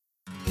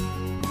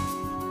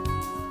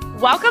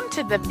Welcome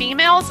to the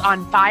Females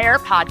on Fire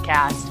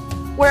podcast,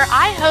 where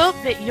I hope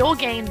that you'll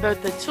gain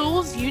both the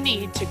tools you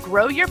need to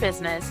grow your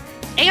business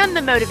and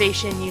the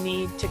motivation you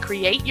need to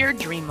create your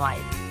dream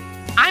life.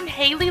 I'm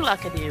Haley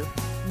Luckadoo,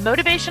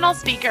 motivational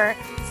speaker,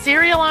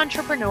 serial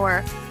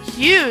entrepreneur,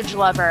 huge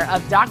lover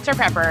of Dr.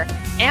 Pepper,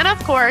 and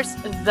of course,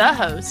 the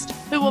host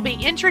who will be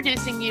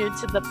introducing you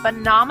to the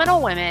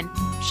phenomenal women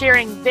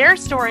sharing their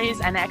stories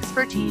and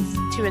expertise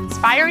to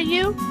inspire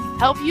you,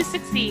 help you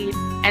succeed,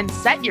 and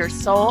set your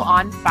soul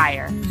on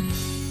fire.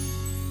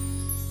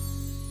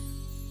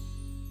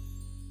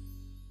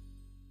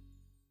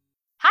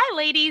 Hi,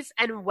 ladies,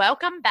 and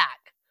welcome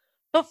back.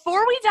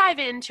 Before we dive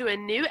into a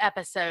new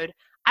episode,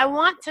 I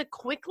want to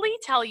quickly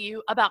tell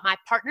you about my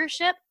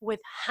partnership with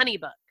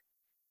HoneyBook.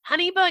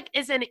 HoneyBook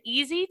is an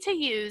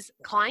easy-to-use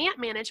client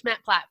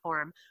management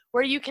platform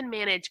where you can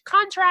manage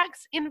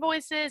contracts,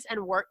 invoices,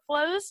 and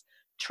workflows,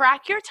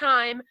 track your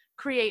time,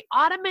 create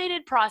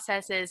automated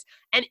processes,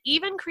 and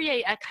even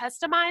create a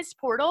customized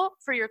portal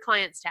for your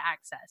clients to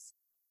access.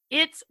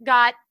 It's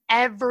got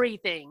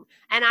everything,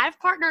 and I've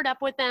partnered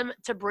up with them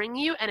to bring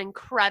you an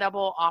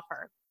incredible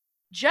offer.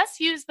 Just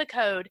use the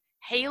code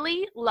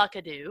Haley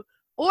Luckadoo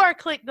or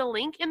click the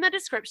link in the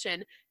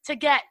description to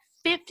get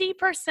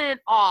 50%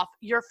 off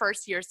your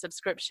first year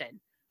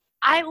subscription.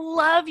 I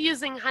love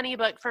using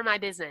HoneyBook for my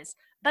business,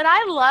 but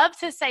I love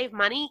to save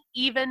money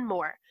even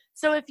more.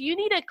 So if you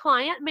need a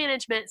client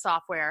management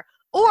software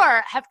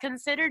or have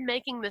considered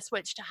making the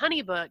switch to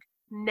HoneyBook,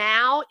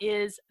 now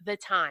is the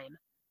time.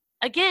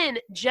 Again,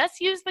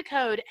 just use the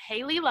code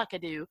Haley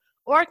Luckadoo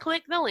or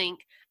click the link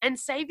and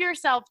save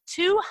yourself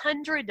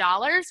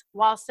 $200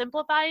 while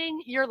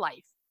simplifying your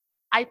life.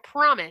 I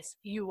promise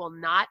you will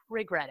not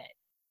regret it.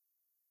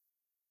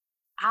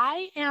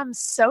 I am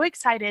so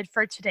excited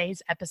for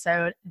today's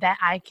episode that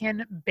I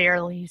can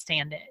barely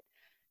stand it.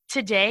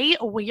 Today,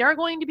 we are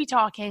going to be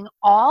talking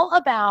all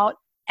about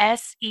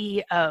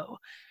SEO.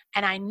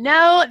 And I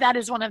know that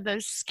is one of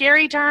those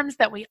scary terms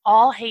that we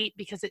all hate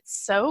because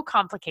it's so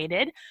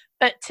complicated,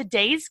 but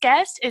today's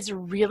guest is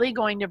really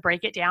going to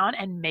break it down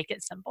and make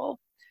it simple.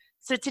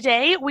 So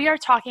today we are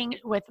talking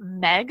with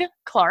Meg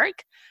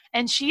Clark,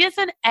 and she is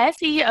an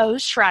SEO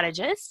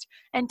strategist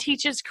and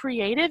teaches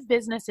creative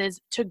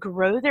businesses to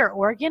grow their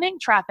organic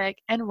traffic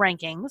and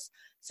rankings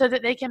so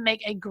that they can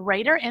make a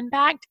greater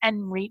impact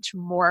and reach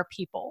more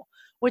people,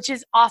 which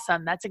is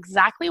awesome. That's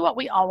exactly what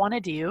we all want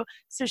to do.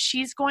 So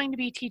she's going to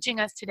be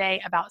teaching us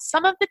today about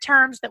some of the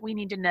terms that we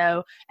need to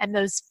know and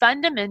those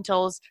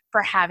fundamentals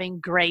for having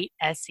great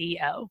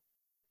SEO.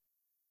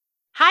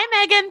 Hi,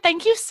 Megan.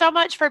 Thank you so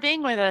much for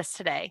being with us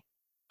today.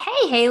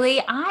 Hey,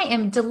 Haley. I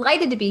am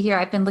delighted to be here.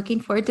 I've been looking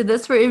forward to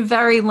this for a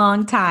very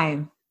long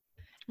time.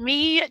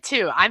 Me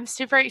too. I'm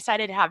super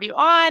excited to have you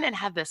on and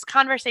have this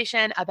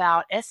conversation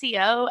about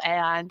SEO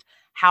and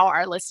how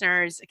our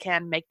listeners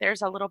can make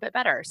theirs a little bit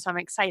better. So I'm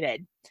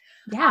excited.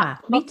 Yeah,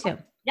 me too.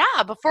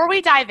 Yeah, before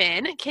we dive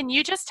in, can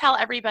you just tell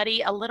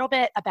everybody a little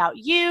bit about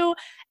you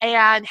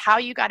and how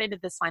you got into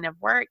this line of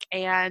work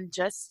and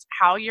just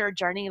how your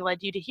journey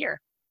led you to here?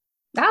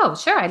 Oh,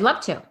 sure. I'd love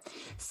to.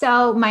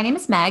 So my name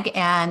is Meg,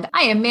 and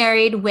I am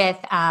married with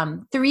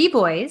 3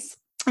 boys.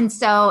 And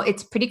so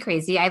it's pretty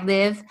crazy. I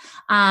live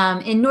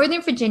in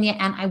Northern Virginia,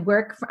 and I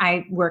work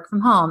from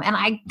home. And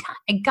I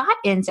got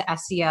into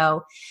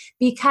SEO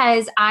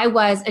because I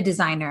was a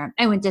designer.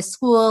 I went to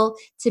school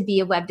to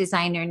be a web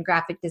designer and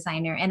graphic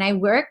designer, and I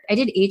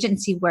did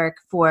agency work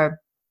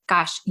for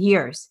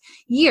years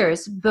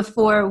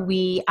before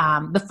we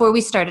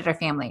started our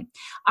family.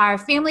 Our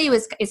family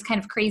is kind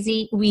of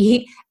crazy.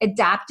 We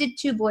adopted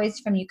 2 boys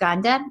from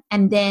Uganda,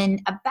 and then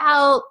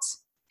about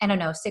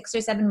 6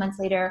 or 7 months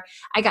later,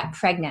 I got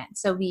pregnant.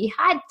 So we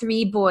had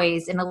 3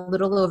 boys in a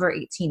little over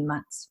 18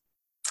 months.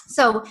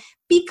 So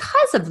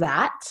because of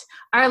that,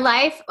 our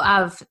life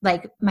of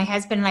my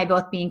husband and I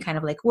both being kind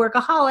of like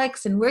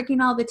workaholics and working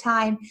all the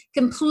time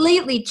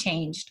completely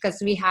changed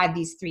because we had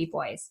these 3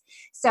 boys.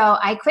 So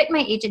I quit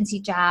my agency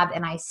job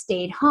and I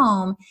stayed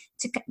home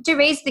to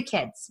raise the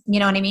kids. You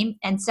know what I mean?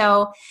 And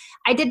so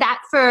I did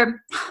that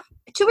for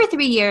 2 or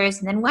 3 years.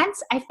 And then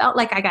once I felt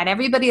like I got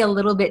everybody a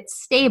little bit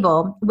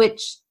stable,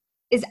 which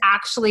is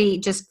actually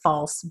just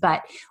false.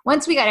 But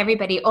once we got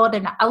everybody old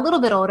and a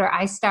little bit older,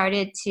 I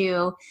started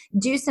to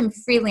do some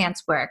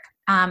freelance work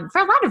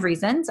for a lot of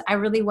reasons. I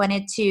really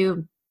wanted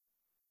to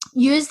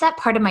use that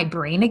part of my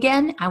brain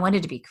again. I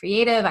wanted to be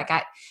creative. I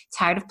got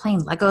tired of playing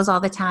Legos all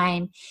the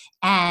time.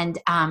 And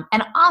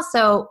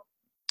also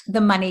the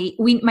money,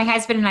 my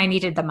husband and I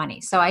needed the money.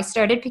 So I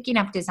started picking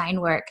up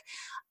design work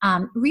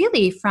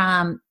really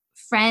from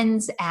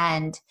friends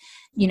and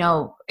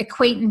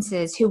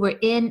acquaintances who were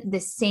in the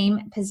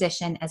same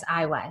position as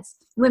I was.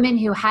 Women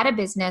who had a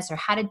business or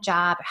had a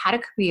job or had a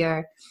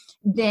career,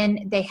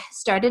 then they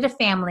started a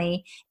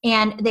family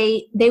and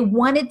they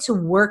wanted to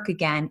work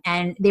again,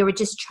 and they were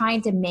just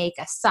trying to make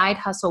a side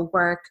hustle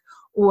work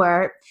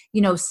or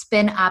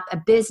spin up a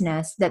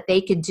business that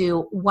they could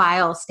do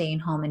while staying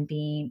home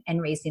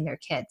and raising their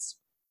kids.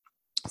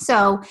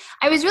 So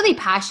I was really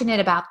passionate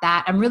about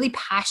that. I'm really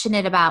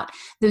passionate about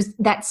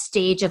that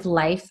stage of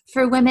life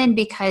for women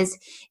because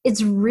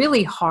it's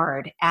really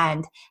hard,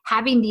 and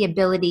having the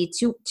ability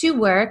to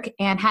work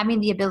and having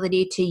the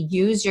ability to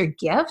use your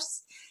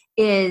gifts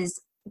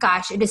is,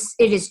 gosh, it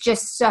is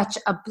just such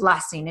a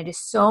blessing. It is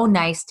so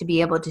nice to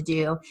be able to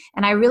do.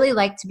 And I really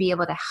like to be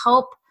able to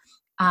help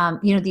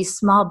these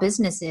small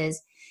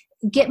businesses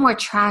get more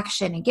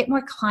traction and get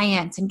more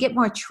clients and get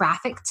more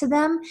traffic to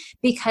them,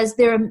 because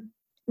they're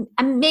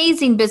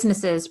amazing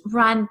businesses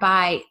run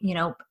by,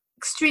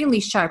 extremely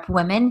sharp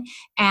women,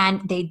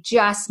 and they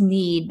just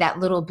need that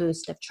little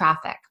boost of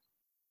traffic.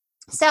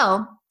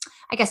 So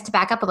I guess to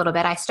back up a little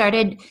bit, I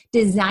started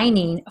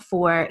designing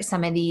for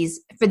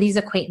these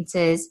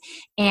acquaintances.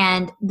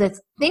 And the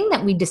thing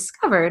that we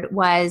discovered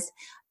was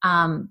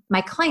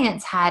my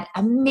clients had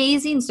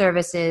amazing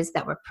services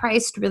that were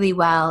priced really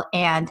well.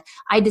 And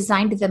I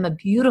designed them a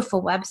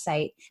beautiful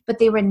website, but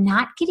they were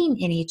not getting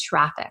any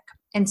traffic.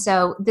 And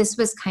so this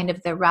was kind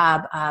of the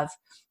rub of,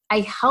 I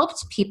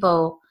helped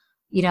people,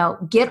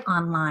 get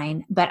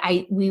online, but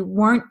we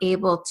weren't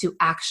able to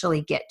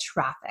actually get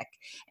traffic.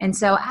 And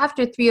so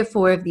after 3 or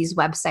 4 of these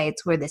websites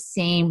where the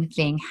same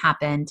thing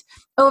happened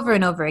over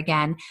and over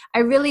again, I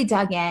really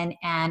dug in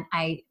and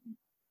I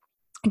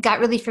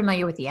got really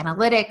familiar with the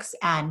analytics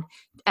and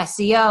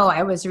SEO.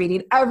 I was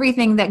reading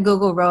everything that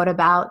Google wrote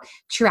about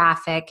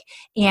traffic,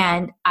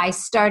 and I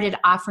started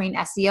offering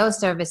SEO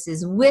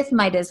services with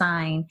my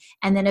design.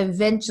 And then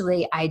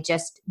eventually I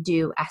just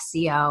do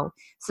SEO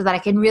so that I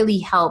can really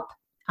help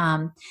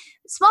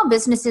small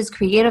businesses,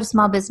 creative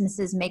small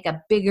businesses, make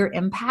a bigger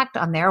impact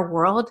on their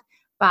world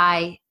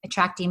by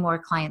attracting more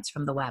clients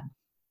from the web.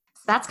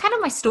 So that's kind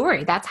of my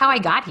story. That's how I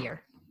got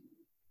here.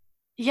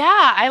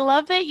 Yeah, I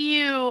love that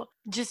you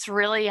just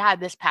really had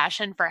this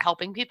passion for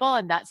helping people,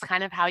 and that's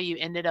kind of how you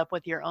ended up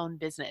with your own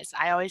business.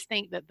 I always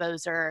think that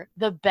those are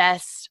the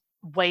best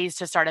ways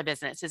to start a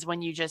business, is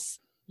when you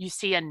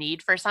see a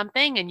need for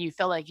something and you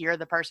feel like you're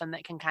the person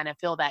that can kind of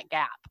fill that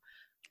gap.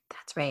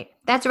 That's right.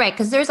 That's right.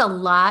 Because there's a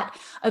lot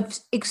of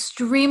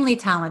extremely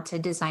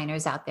talented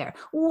designers out there,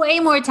 way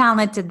more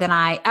talented than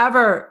I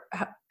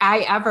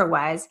ever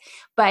was.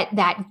 But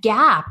that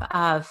gap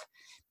of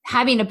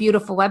having a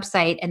beautiful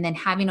website and then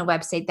having a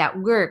website that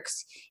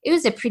works, it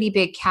was a pretty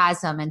big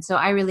chasm. And so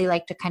I really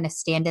like to kind of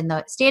stand in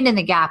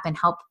the gap and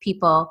help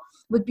people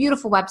with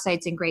beautiful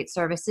websites and great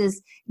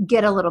services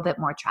get a little bit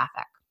more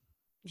traffic.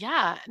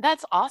 Yeah,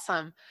 that's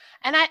awesome.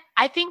 And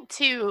I think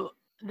too,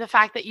 the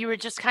fact that you were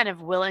just kind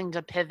of willing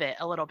to pivot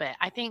a little bit.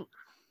 I think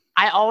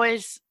I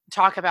always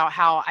talk about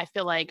how I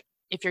feel like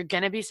if you're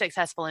going to be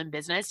successful in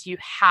business, you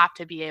have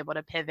to be able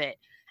to pivot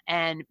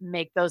and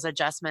make those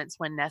adjustments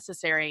when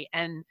necessary.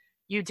 And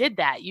you did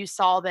that. You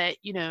saw that,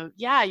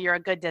 yeah, you're a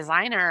good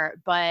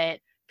designer, but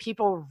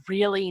people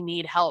really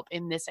need help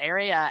in this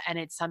area. And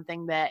it's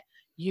something that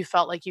you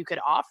felt like you could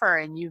offer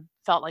and you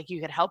felt like you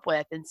could help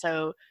with. And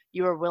so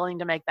you were willing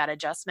to make that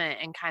adjustment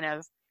and kind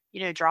of,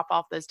 drop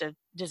off those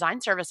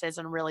design services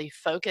and really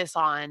focus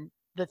on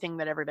the thing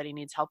that everybody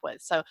needs help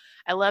with. So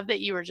I love that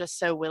you were just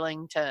so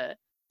willing to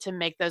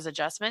make those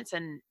adjustments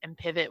and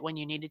pivot when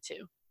you needed to.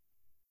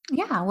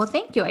 Yeah, well,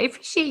 thank you. I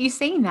appreciate you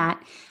saying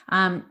that.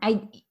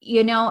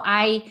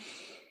 I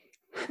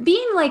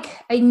being like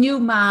a new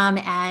mom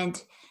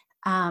and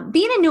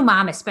being a new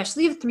mom,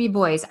 especially of 3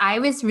 boys, I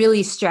was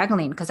really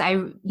struggling because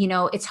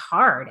it's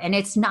hard, and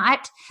it's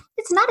not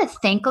a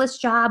thankless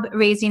job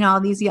raising all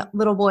these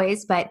little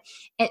boys, but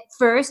at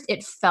first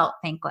it felt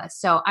thankless.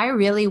 So I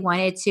really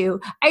wanted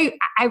to,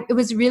 it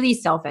was really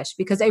selfish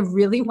because I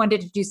really wanted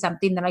to do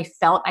something that I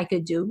felt I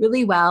could do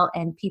really well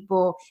and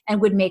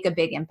would make a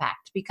big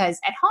impact, because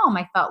at home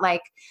I felt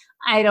like,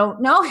 I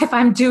don't know if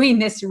I'm doing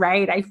this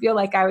right. I feel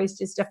like I was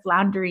just a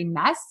floundering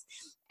mess.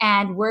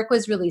 And work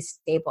was really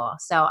stable.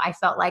 So I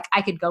felt like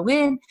I could go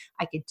in,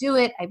 I could do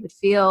it. I would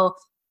feel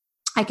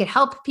I could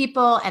help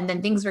people, and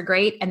then things were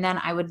great. And then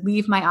I would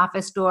leave my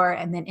office door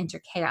and then enter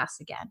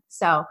chaos again.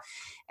 So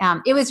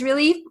it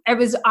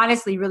was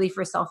honestly really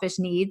for selfish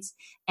needs.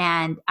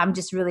 And I'm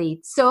just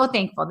really so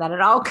thankful that it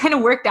all kind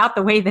of worked out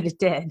the way that it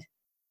did.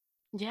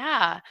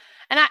 Yeah.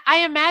 And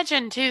I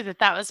imagine too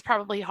that was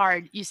probably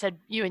hard. You said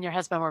you and your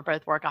husband were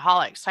both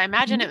workaholics. So I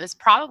imagine it was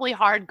probably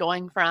hard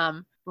going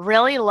from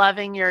really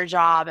loving your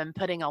job and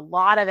putting a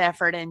lot of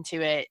effort into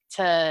it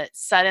to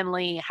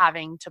suddenly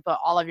having to put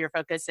all of your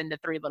focus into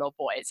 3 little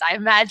boys. I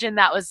imagine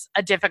that was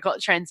a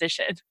difficult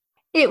transition.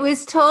 It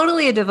was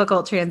totally a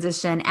difficult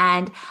transition.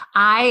 And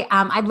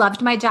I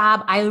loved my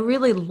job. I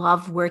really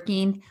love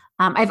working.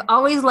 I've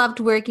always loved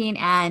working,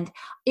 and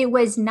it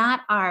was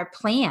not our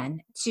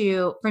plan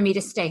for me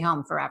to stay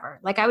home forever.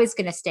 Like, I was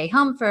going to stay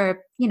home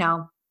for,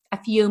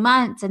 a few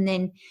months, and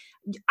then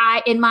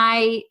in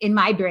my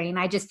brain,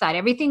 I just thought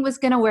everything was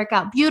going to work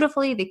out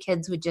beautifully. The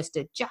kids would just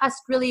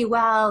adjust really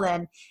well,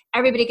 and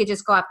everybody could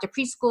just go off to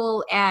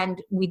preschool, and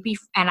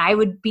I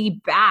would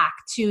be back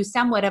to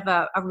somewhat of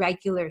a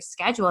regular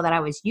schedule that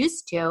I was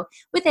used to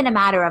within a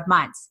matter of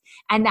months.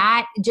 And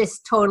that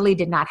just totally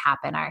did not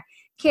happen. Our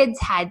kids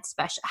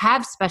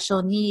have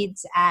special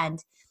needs, and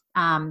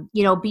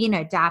being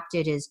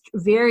adopted is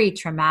very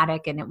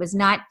traumatic, and it was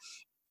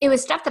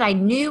stuff that I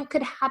knew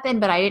could happen,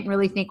 but I didn't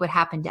really think would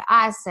happen to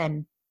us.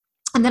 And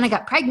then I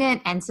got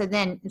pregnant. And so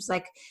then it's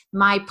like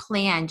my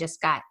plan just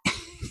got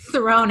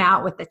thrown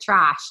out with the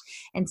trash.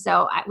 And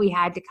so we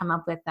had to come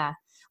up with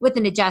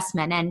an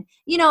adjustment. And,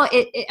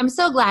 I'm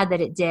so glad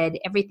that it did.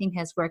 Everything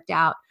has worked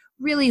out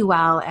really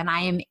well. And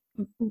I am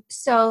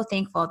so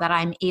thankful that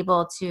I'm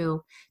able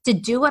to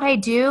do what I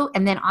do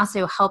and then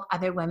also help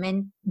other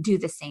women do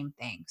the same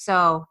thing.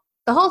 So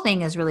the whole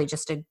thing is really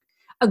just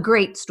a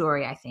great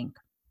story, I think.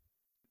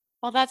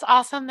 Well, that's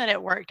awesome that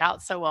it worked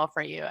out so well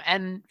for you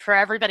and for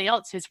everybody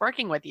else who's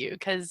working with you.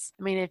 Because,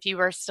 if you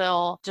were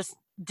still just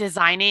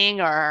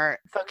designing or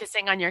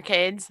focusing on your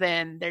kids,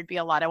 then there'd be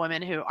a lot of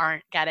women who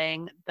aren't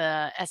getting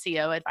the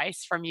SEO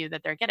advice from you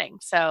that they're getting.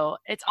 So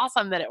it's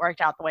awesome that it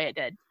worked out the way it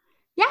did.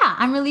 Yeah,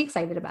 I'm really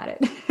excited about it.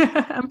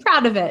 I'm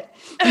proud of it.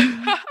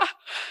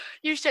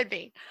 You should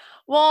be.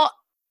 Well,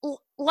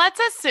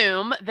 let's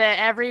assume that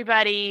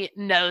everybody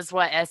knows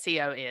what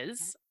SEO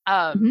is.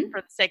 For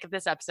the sake of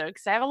this episode,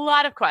 because I have a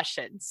lot of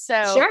questions.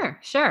 So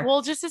sure.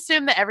 We'll just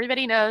assume that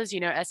everybody knows,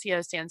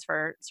 SEO stands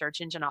for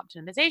search engine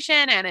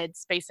optimization, and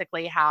it's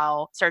basically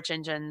how search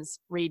engines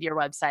read your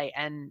website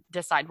and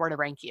decide where to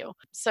rank you.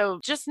 So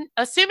just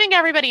assuming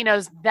everybody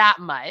knows that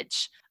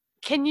much,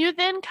 can you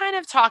then kind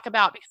of talk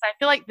about, because I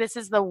feel like this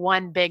is the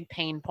one big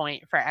pain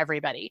point for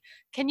everybody,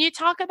 can you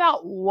talk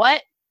about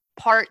what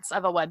parts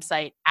of a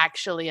website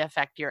actually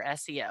affect your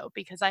SEO?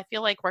 Because I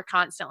feel like we're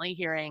constantly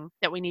hearing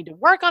that we need to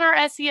work on our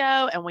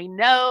SEO, and we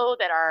know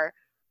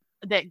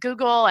that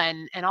Google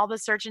and all the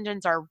search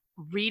engines are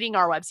reading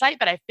our website,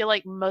 but I feel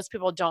like most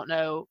people don't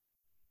know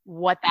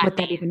what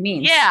that even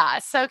means. Yeah.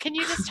 So can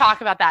you just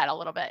talk about that a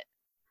little bit?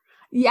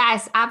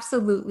 Yes,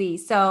 absolutely.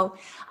 So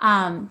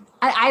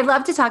I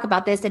love to talk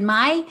about this. And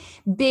my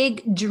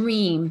big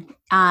dream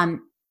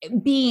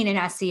being an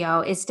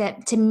SEO is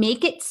to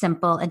make it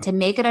simple and to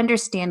make it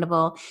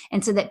understandable,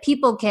 and so that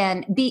people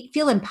can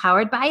feel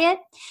empowered by it.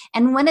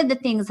 And one of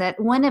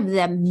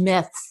the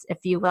myths, if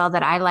you will,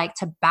 that I like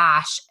to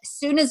bash as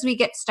soon as we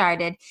get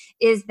started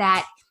is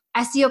that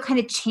SEO kind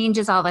of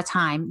changes all the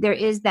time. There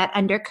is that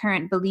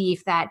undercurrent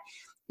belief that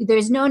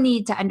there's no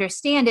need to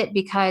understand it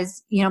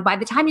because, by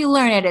the time you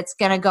learn it, it's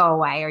going to go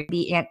away or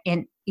be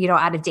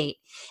out of date.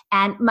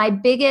 And my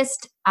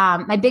biggest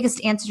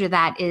answer to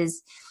that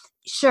is,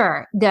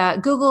 sure, the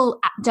Google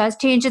does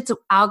change its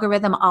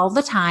algorithm all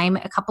the time,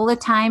 a couple of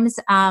times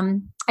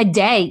a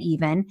day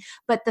even,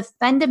 but the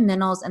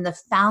fundamentals and the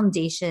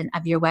foundation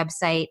of your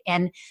website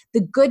and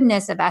the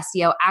goodness of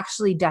SEO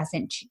actually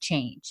doesn't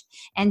change.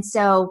 And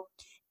so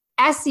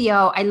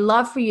SEO, I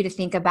love for you to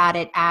think about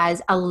it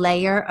as a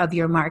layer of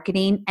your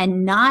marketing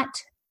and not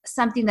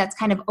something that's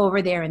kind of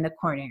over there in the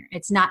corner.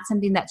 It's not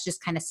something that's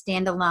just kind of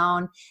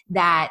standalone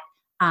that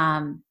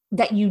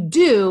you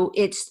do.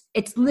 It's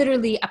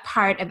literally a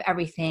part of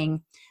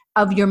everything,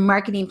 of your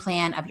marketing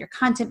plan, of your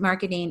content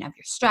marketing,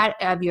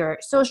 of your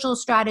social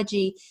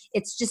strategy.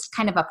 It's just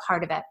kind of a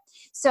part of it.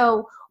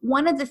 So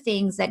one of the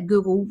things that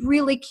Google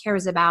really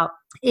cares about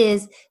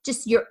is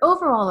just your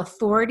overall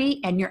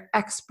authority and your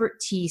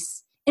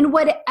expertise in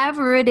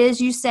whatever it is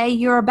you say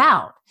you're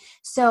about.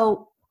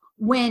 So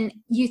when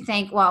you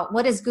think, well,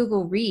 what does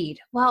Google read?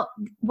 Well,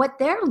 what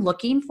they're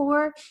looking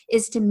for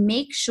is to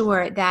make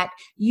sure that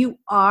you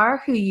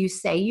are who you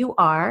say you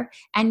are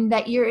and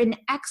that you're an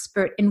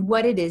expert in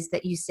what it is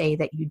that you say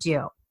that you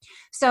do.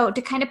 So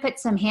to kind of put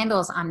some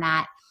handles on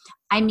that,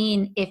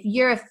 if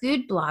you're a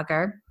food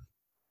blogger,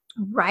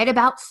 write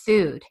about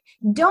food.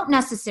 Don't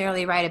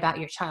necessarily write about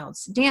your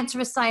child's dance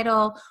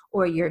recital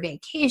or your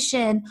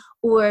vacation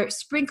or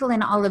sprinkle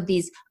in all of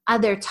these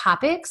other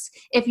topics.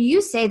 If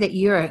you say that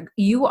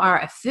you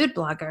are a food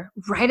blogger,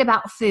 write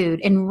about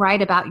food and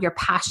write about your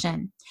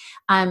passion.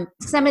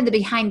 Some of the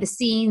behind the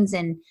scenes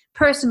and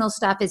personal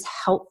stuff is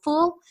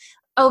helpful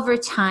over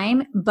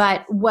time,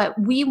 but what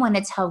we want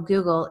to tell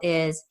Google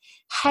is,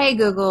 hey,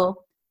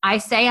 Google, I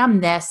say I'm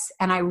this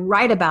and I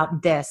write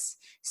about this.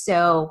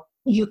 So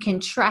you can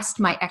trust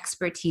my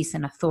expertise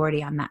and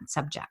authority on that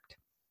subject.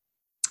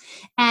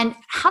 And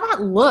how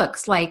that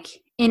looks like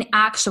in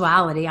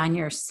actuality on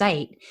your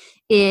site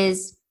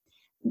is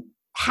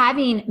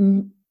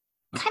having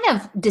kind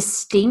of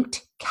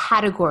distinct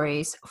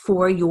categories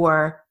for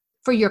your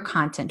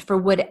content, for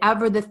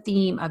whatever the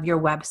theme of your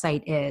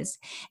website is,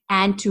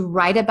 and to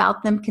write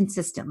about them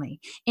consistently.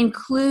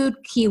 Include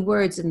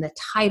keywords in the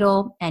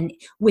title and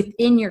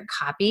within your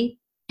copy,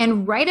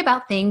 and write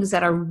about things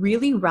that are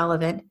really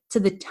relevant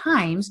to the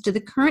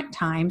current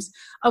times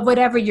of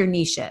whatever your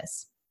niche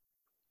is.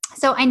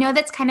 So I know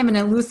that's kind of an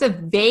elusive,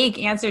 vague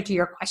answer to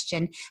your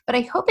question, but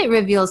I hope it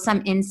reveals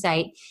some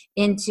insight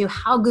into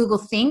how Google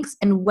thinks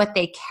and what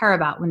they care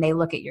about when they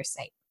look at your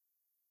site.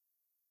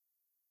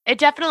 It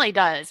definitely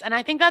does. And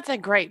I think that's a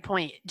great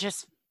point.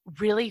 Just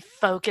really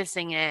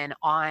focusing in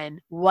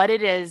on what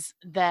it is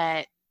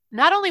that,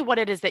 not only what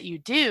it is that you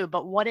do,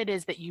 but what it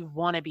is that you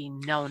want to be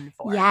known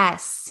for.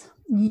 Yes.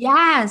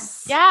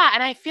 Yeah.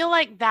 And I feel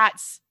like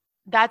that's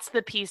that's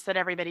the piece that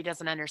everybody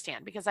doesn't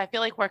understand, because I feel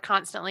like we're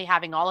constantly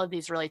having all of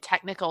these really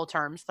technical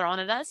terms thrown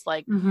at us,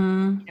 like,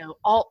 Mm-hmm.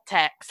 alt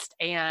text,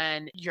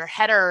 and your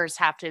headers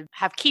have to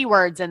have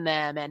keywords in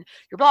them, and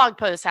your blog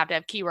posts have to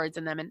have keywords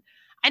in them. And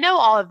I know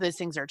all of those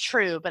things are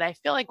true, but I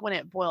feel like when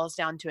it boils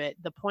down to it,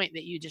 the point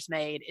that you just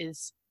made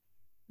is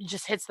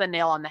just hits the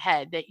nail on the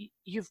head, that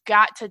you've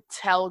got to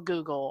tell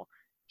Google,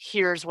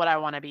 here's what I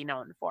want to be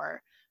known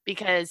for.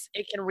 Because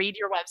it can read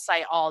your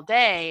website all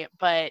day,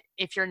 but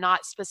if you're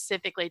not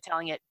specifically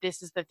telling it,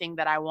 this is the thing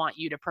that I want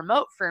you to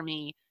promote for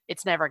me,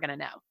 it's never going to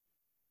know.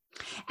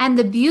 And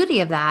the beauty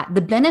of that,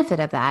 the benefit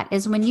of that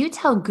is when you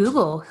tell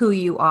Google who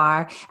you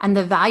are and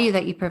the value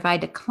that you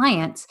provide to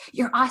clients,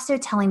 you're also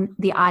telling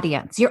the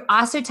audience, you're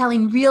also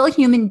telling real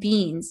human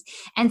beings.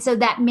 And so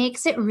that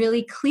makes it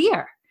really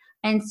clear.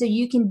 And so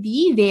you can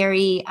be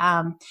very,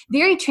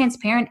 very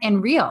transparent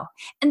and real.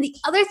 And the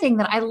other thing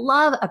that I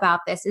love about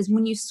this is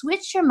when you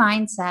switch your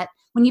mindset,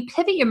 when you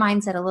pivot your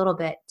mindset a little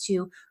bit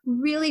to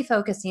really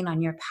focusing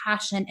on your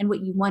passion and what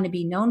you want to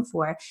be known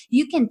for,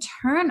 you can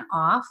turn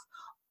off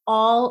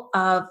all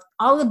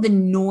of the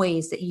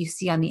noise that you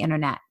see on the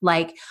internet.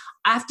 Like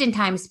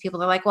oftentimes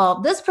people are like,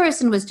 well, this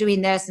person was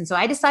doing this, and so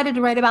I decided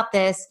to write about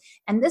this.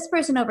 And this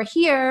person over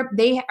here,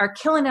 they are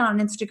killing it on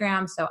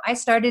Instagram, so I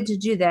started to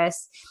do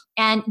this.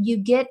 And you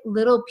get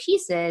little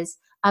pieces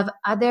of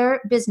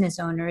other business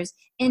owners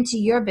into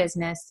your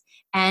business,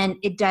 and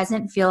it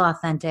doesn't feel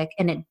authentic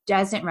and it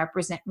doesn't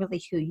represent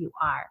really who you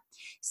are.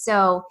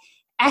 So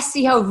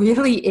SEO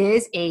really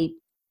is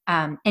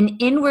an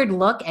inward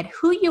look at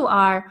who you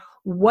are,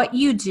 what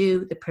you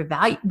do,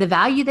 the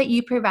value that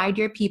you provide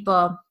your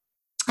people,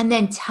 and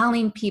then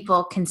telling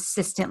people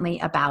consistently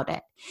about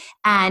it.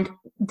 And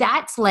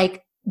that's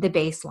like the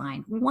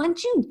baseline.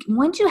 Once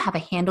you have a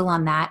handle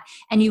on that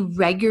and you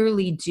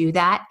regularly do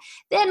that,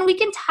 then we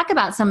can talk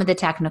about some of the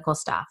technical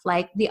stuff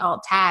like the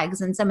alt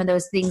tags and some of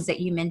those things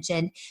that you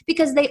mentioned,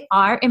 because they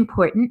are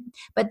important,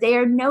 but they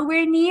are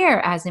nowhere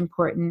near as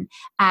important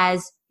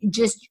as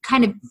just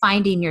kind of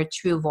finding your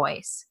true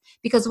voice.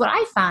 Because what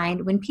I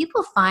find when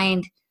people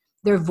find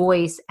their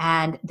voice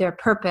and their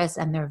purpose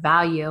and their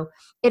value,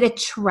 it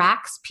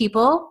attracts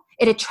people,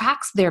 it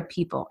attracts their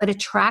people, it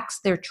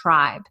attracts their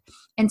tribe.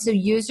 And so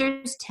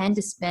users tend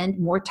to spend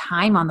more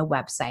time on the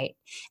website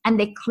and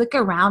they click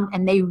around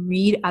and they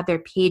read other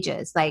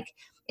pages. Like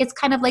it's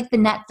kind of like the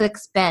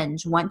Netflix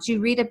binge. Once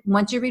you read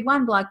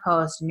one blog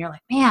post and you're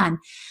like, man,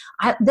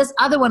 this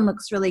other one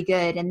looks really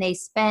good.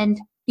 And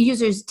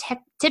users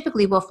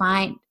typically will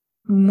find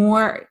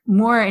more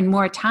and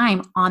more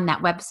time on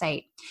that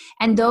website.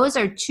 And those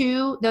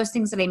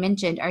things that I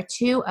mentioned are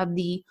two of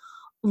the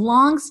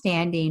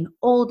long-standing,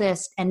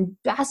 oldest, and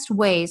best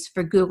ways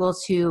for Google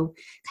to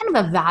kind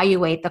of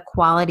evaluate the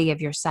quality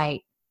of your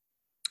site.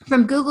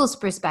 From Google's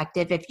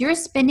perspective, if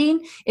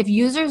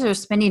users are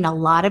spending a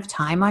lot of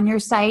time on your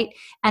site,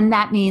 and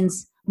that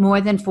means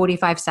more than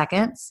 45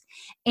 seconds,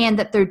 and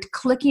that they're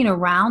clicking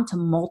around to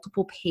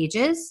multiple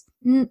pages,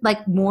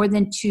 like more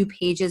than 2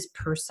 pages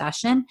per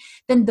session,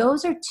 then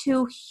those are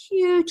 2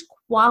 huge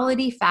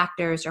quality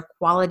factors or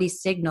quality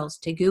signals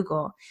to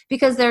Google,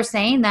 because they're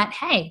saying that,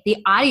 hey, the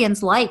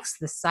audience likes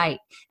the site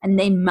and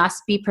they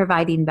must be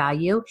providing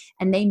value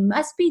and they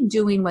must be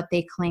doing what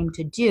they claim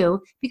to do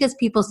because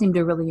people seem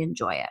to really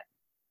enjoy it.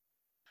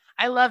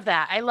 I love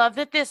that. I love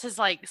that this is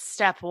like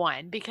step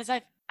one, because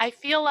I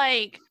feel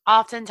like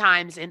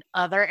oftentimes in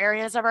other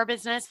areas of our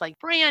business, like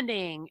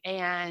branding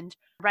and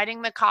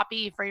writing the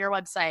copy for your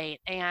website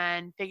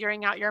and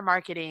figuring out your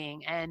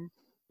marketing and,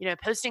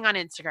 posting on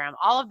Instagram,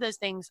 all of those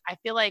things, I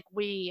feel like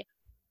we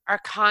are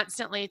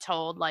constantly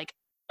told, like,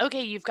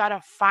 okay, you've got to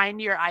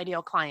find your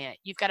ideal client.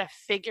 You've got to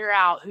figure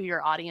out who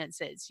your audience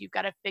is. You've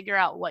got to figure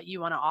out what you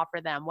want to offer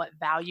them. What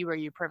value are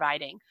you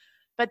providing?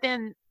 But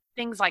then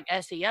things like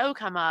SEO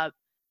come up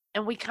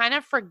and we kind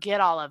of forget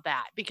all of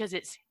that because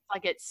it's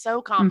like it's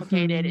so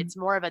complicated. Mm-hmm. It's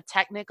more of a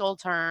technical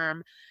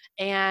term,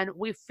 and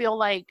we feel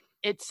like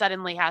it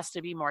suddenly has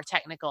to be more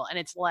technical, and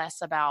it's less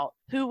about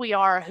who we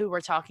are, who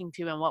we're talking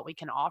to, and what we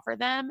can offer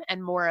them,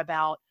 and more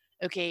about,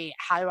 okay,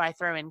 how do I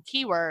throw in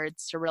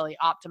keywords to really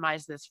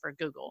optimize this for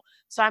Google?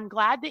 So I'm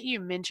glad that you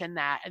mentioned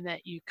that and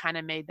that you kind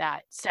of made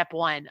that step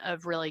one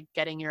of really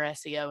getting your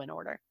SEO in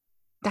order.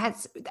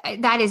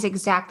 That is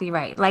exactly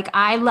right. Like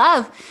I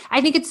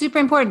think it's super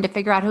important to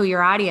figure out who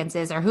your audience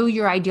is or who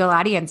your ideal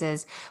audience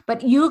is,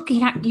 but you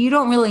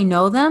don't really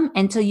know them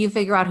until you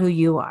figure out who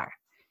you are.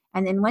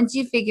 And then once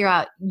you figure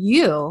out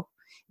you,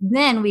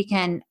 then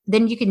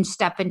you can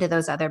step into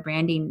those other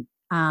branding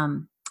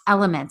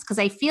elements. Cause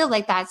I feel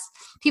like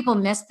people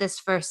miss this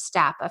first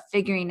step of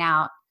figuring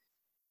out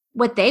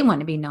what they want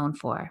to be known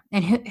for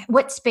and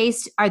what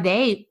space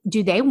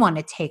do they want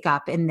to take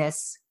up in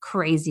this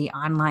crazy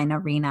online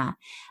arena.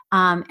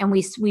 And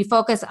we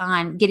focus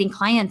on getting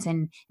clients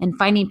and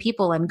finding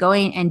people and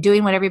going and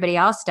doing what everybody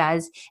else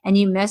does. And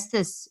you miss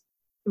this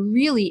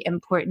really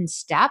important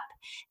step.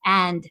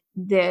 And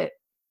the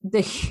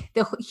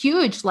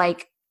huge,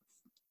 like,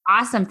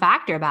 awesome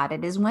factor about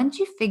it is once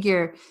you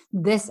figure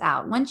this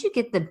out, once you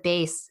get the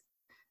base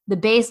the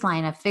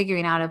baseline of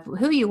figuring out of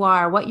who you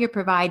are, what you're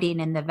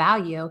providing, and the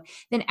value,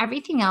 then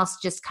everything else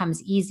just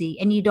comes easy.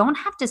 And you don't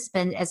have to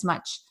spend as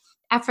much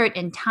effort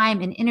and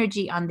time and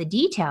energy on the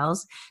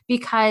details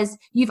because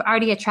you've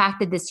already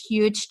attracted this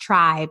huge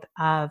tribe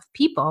of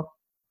people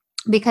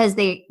because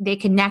they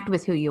connect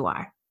with who you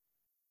are.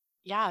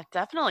 Yeah,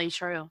 definitely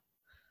true.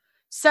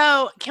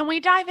 So, can we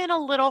dive in a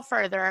little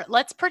further?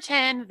 Let's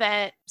pretend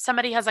that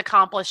somebody has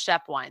accomplished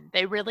step one.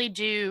 They really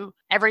do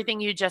everything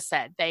you just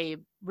said. They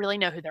really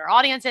know who their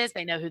audience is,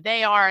 they know who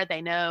they are,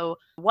 they know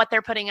what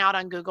they're putting out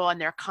on Google,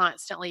 and they're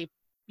constantly,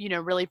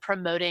 really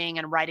promoting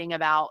and writing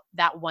about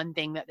that one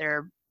thing that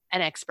they're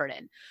an expert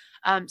in.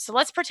 So,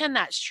 let's pretend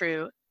that's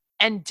true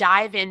and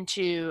dive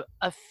into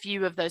a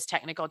few of those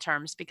technical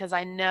terms because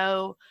I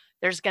know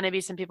there's going to be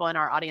some people in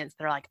our audience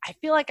that are like, I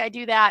feel like I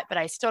do that, but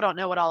I still don't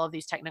know what all of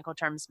these technical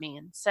terms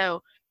mean.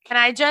 So can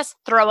I just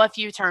throw a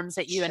few terms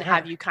at you and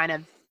have you kind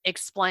of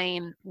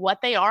explain what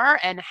they are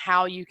and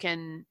how you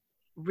can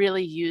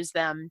really use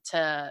them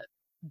to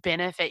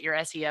benefit your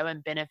SEO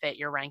and benefit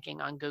your ranking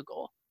on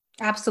Google?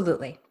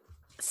 Absolutely.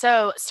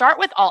 So start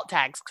with alt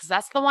tags because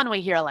that's the one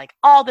we hear like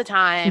all the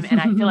time. And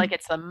I feel like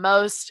it's the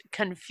most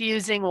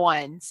confusing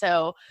one.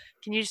 So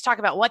can you just talk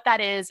about what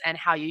that is and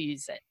how you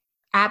use it?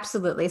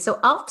 Absolutely. So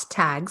alt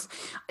tags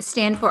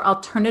stand for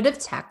alternative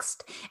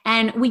text.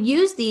 And we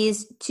use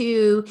these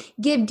to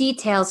give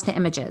details to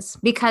images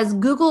because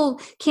Google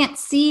can't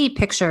see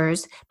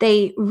pictures.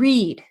 They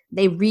read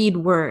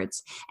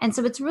words. And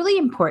so it's really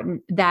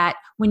important that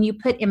when you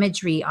put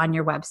imagery on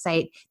your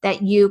website,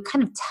 that you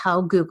kind of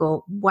tell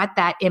Google what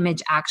that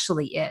image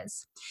actually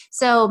is.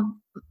 So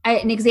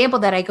an example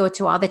that I go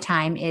to all the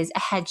time is a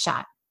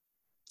headshot.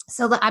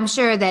 So I'm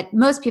sure that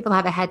most people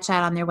have a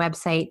headshot on their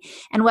website.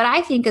 And what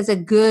I think is a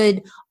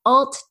good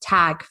alt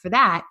tag for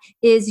that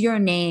is your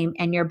name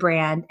and your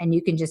brand. And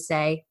you can just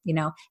say,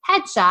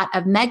 headshot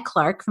of Meg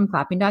Clark from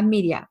Clapping Dog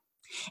Media.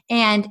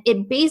 And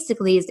it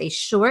basically is a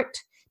short,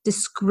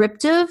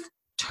 descriptive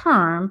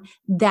term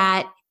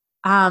that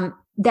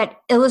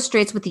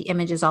illustrates what the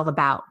image is all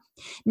about.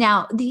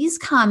 Now, these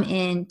come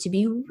in to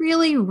be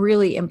really,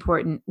 really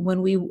important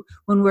when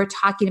we're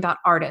talking about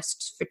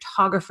artists,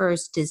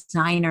 photographers,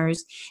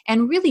 designers,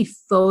 and really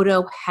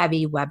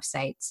photo-heavy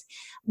websites.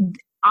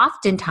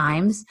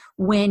 Oftentimes,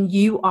 when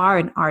you are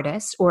an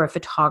artist or a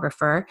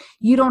photographer,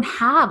 you don't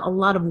have a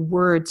lot of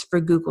words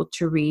for Google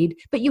to read,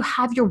 but you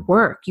have your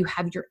work, you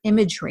have your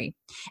imagery.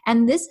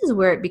 And this is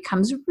where it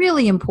becomes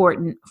really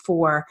important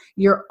for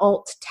your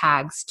alt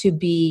tags to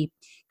be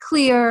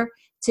clear,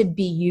 to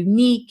be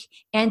unique,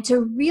 and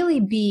to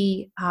really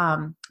be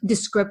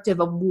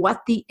descriptive of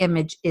what the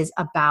image is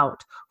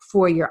about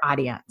for your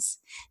audience.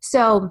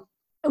 So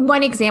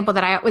one example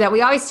that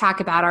we always talk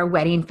about are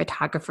wedding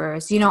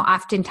photographers.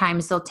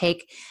 Oftentimes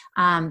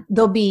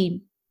they'll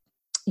be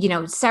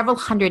several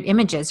hundred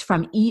images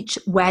from each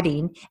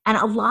wedding, and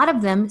a lot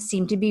of them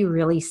seem to be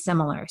really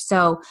similar.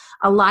 So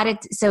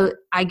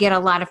I get a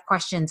lot of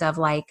questions of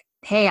like,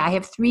 hey, I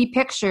have 3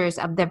 pictures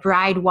of the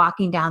bride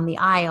walking down the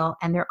aisle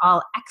and they're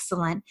all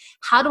excellent.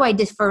 How do I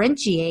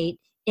differentiate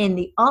in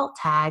the alt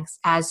tags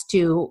as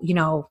to,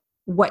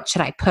 what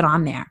should I put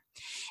on there?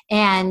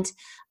 And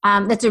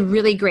that's a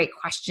really great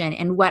question.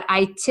 And what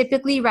I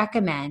typically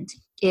recommend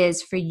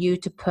is for you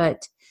to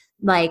put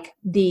like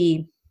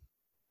the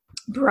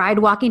bride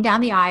walking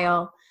down the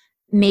aisle,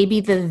 maybe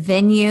the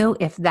venue,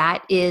 if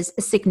that is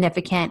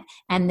significant,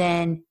 and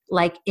then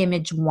like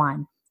image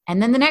 1.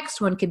 And then the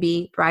next one could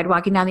be bride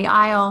walking down the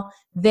aisle,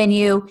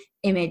 venue,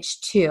 image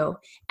 2.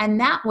 And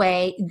that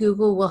way,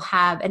 Google will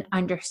have an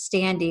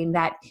understanding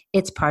that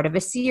it's part of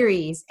a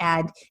series.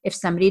 And if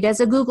somebody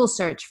does a Google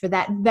search for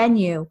that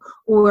venue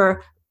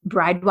or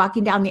bride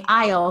walking down the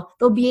aisle,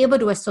 they'll be able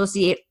to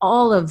associate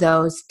all of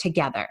those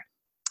together.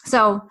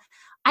 So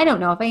I don't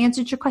know if I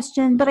answered your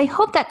question, but I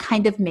hope that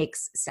kind of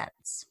makes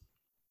sense.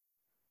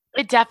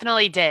 It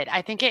definitely did.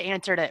 I think it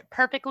answered it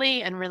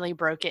perfectly and really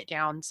broke it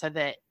down so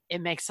that it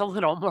makes a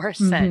little more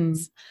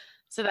sense.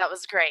 So that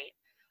was great.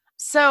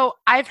 So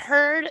I've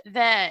heard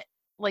that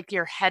like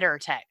your header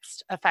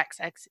text affects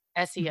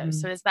SEO.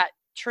 So is that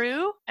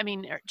true? I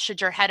mean, should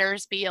your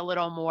headers be a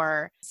little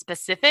more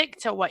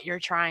specific to what you're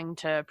trying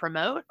to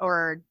promote,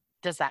 or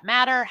does that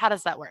matter? How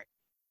does that work?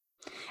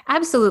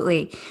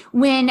 Absolutely.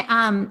 When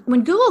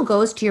Google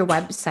goes to your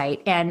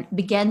website and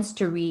begins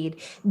to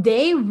read,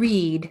 they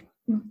read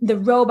the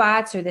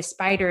robots or the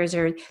spiders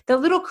or the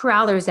little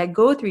crawlers that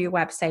go through your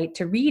website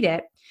to read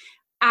it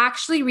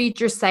actually read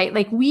your site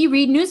like we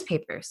read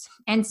newspapers.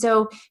 And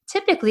so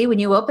typically when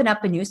you open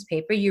up a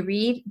newspaper, you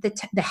read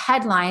the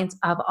headlines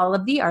of all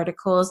of the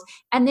articles,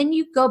 and then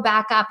you go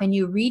back up and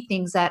you read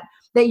things that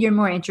you're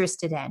more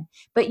interested in.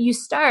 But you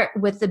start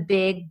with the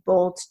big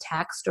bold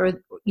text or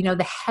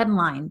the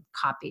headline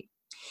copy.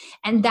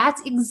 And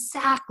that's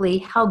exactly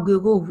how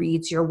Google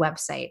reads your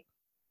website.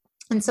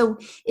 And so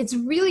it's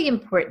really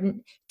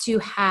important to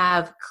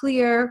have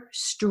clear,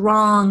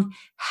 strong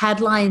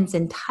headlines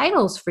and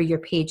titles for your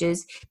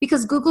pages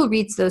because Google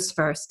reads those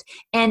first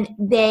and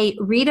they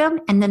read them.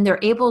 And then they're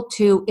able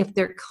to, if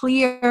they're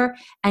clear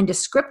and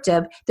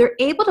descriptive, they're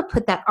able to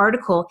put that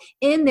article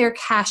in their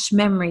cache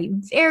memory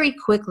very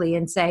quickly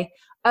and say,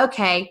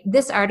 okay,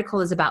 this article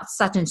is about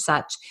such and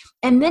such.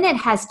 And then it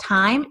has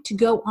time to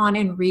go on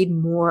and read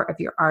more of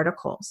your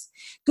articles.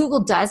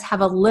 Google does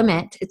have a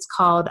limit. It's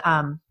called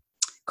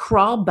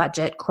crawl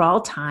budget, crawl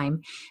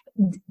time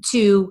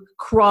to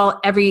crawl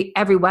every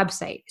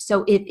website.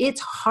 So if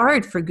it's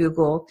hard for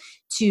Google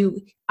to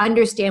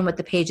understand what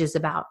the page is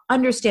about,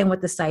 understand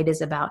what the site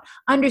is about,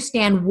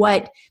 understand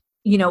what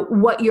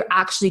you're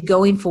actually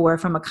going for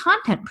from a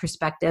content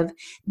perspective,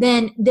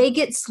 then they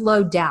get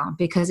slowed down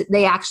because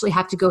they actually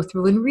have to go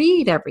through and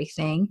read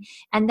everything.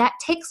 And that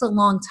takes a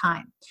long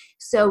time.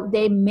 So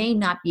they may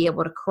not be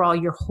able to crawl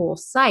your whole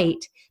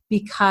site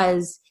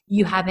because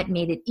you haven't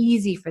made it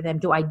easy for them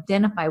to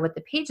identify what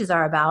the pages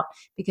are about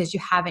because you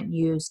haven't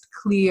used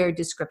clear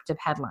descriptive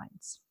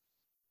headlines.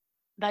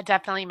 That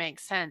definitely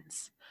makes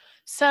sense.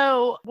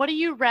 So what do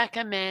you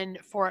recommend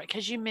for,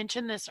 because you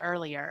mentioned this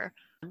earlier,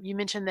 you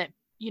mentioned that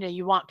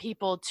you want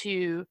people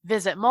to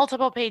visit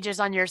multiple pages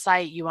on your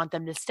site. You want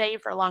them to stay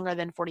for longer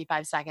than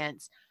 45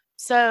 seconds.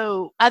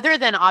 So other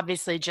than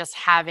obviously just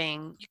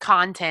having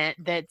content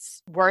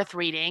that's worth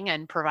reading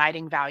and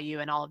providing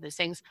value and all of those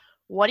things,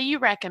 what do you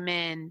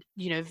recommend,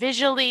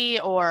 visually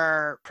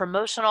or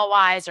promotional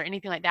wise or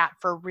anything like that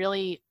for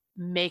really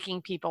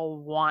making people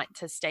want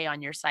to stay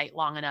on your site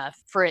long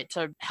enough for it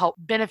to help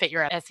benefit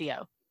your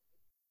SEO?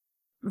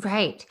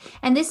 Right.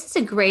 And this is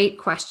a great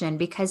question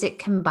because it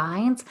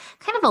combines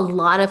kind of a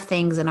lot of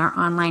things in our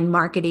online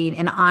marketing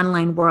and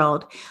online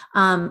world.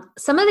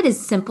 Some of it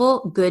is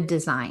simple, good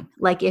design.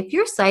 Like if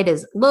your site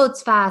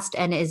loads fast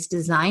and is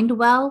designed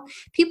well,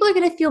 people are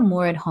going to feel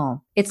more at home.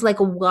 It's like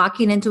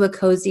walking into a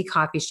cozy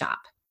coffee shop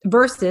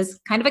versus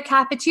kind of a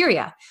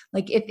cafeteria.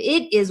 Like if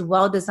it is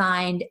well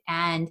designed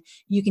and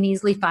you can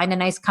easily find a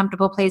nice,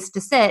 comfortable place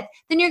to sit,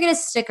 then you're going to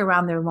stick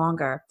around there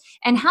longer.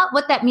 And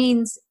what that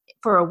means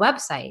for a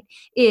website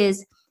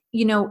is,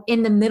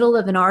 in the middle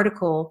of an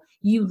article,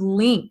 you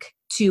link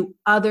to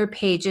other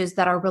pages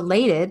that are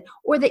related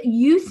or that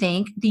you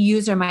think the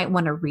user might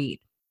want to read.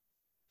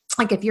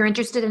 Like if you're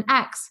interested in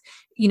X,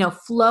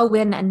 flow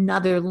in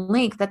another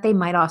link that they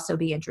might also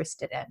be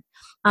interested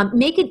in.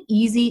 Make it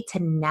easy to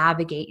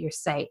navigate your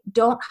site.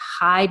 Don't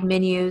hide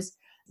menus.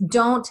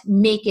 Don't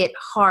make it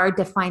hard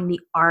to find the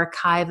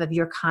archive of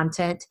your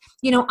content.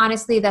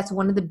 Honestly, that's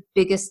one of the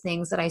biggest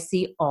things that I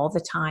see all the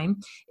time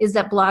is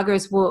that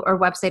bloggers or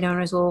website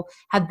owners will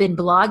have been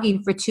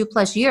blogging for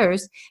 2+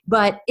 years,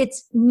 but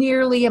it's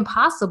nearly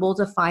impossible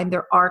to find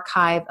their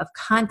archive of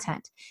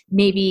content.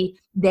 Maybe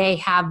they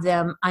have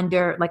them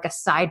under like a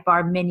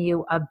sidebar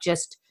menu of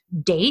just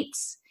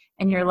dates,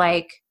 and you're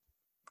like,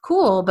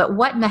 cool, but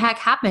what in the heck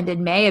happened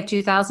in May of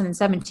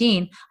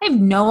 2017? I have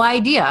no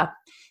idea.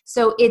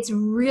 So it's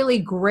really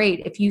great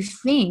if you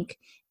think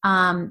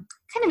kind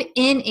of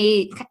in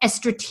a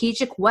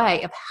strategic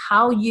way of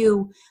how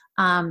you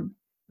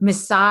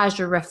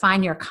massage or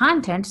refine your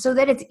content so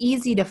that it's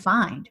easy to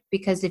find.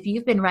 Because if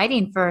you've been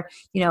writing for,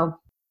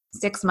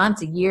 6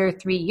 months, a year,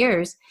 3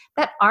 years,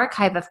 that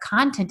archive of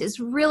content is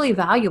really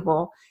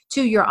valuable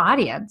to your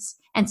audience.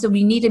 And so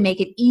we need to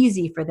make it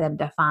easy for them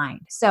to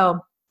find. So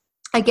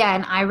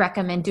again, I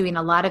recommend doing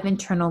a lot of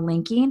internal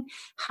linking,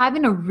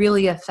 having a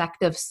really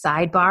effective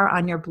sidebar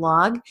on your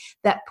blog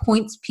that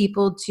points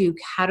people to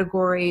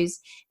categories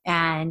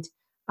and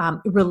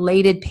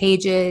related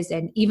pages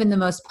and even the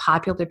most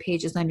popular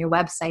pages on your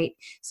website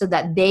so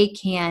that they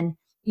can,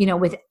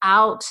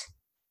 without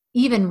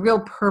even real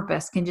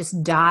purpose, can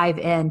just dive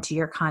into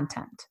your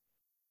content.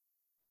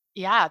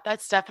 Yeah,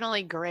 that's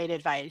definitely great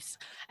advice.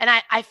 And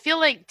I feel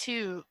like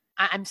too,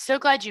 I'm so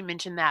glad you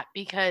mentioned that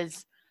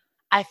because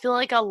I feel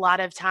like a lot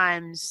of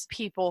times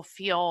people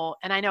feel,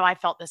 and I know I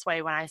felt this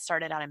way when I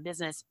started out in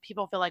business,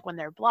 people feel like when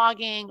they're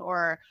blogging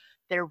or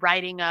they're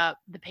writing up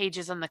the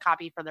pages and the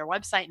copy for their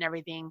website and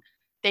everything,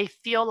 they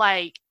feel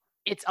like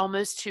it's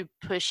almost too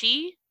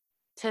pushy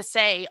to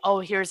say, oh,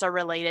 here's a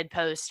related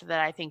post that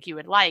I think you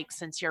would like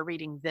since you're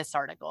reading this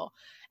article.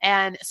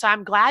 And so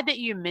I'm glad that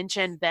you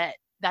mentioned that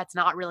that's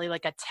not really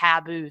like a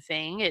taboo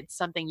thing. It's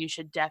something you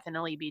should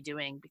definitely be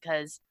doing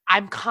because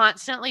I'm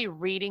constantly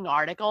reading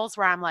articles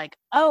where I'm like,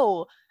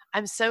 oh,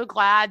 I'm so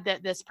glad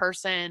that this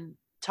person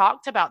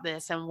talked about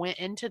this and went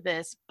into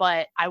this,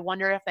 but I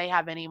wonder if they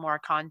have any more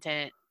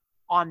content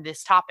on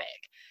this topic.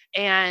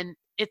 And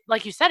it,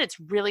 like you said, it's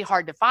really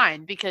hard to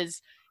find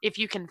because if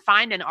you can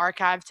find an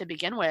archive to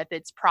begin with,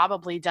 it's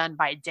probably done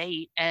by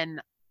date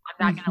and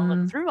I'm not going to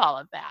look through all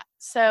of that.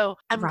 So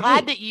I'm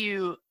glad that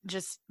you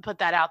just put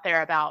that out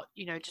there about,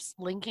 just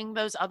linking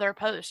those other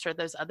posts or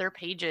those other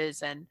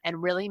pages and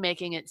really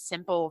making it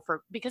simple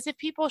because if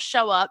people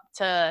show up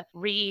to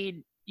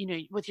read,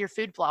 with your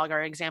food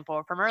blogger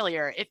example from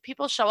earlier, if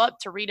people show up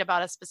to read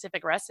about a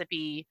specific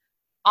recipe,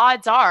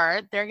 odds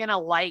are they're going to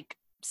like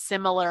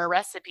similar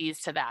recipes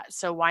to that.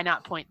 So why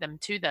not point them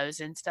to those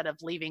instead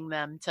of leaving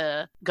them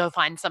to go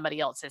find somebody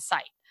else's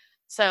site?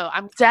 So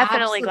I'm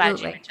definitely glad you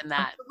Absolutely. mentioned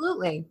that.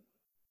 Absolutely.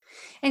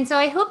 And so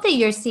I hope that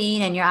you're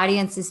seeing and your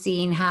audience is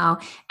seeing how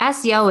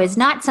SEO is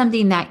not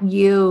something that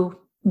you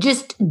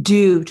just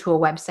do to a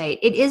website.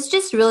 It is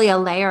just really a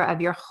layer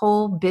of your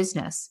whole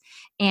business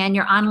and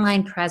your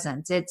online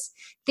presence. It's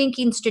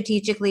thinking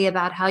strategically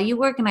about how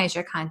you organize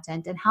your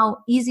content and how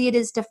easy it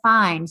is to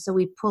find. So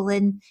we pull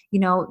in,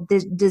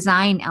 the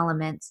design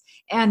elements.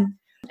 And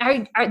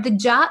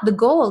the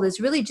goal is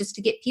really just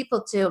to get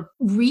people to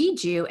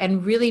read you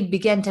and really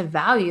begin to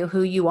value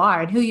who you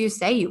are and who you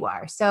say you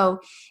are. So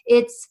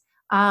it's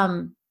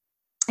and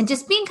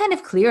just being kind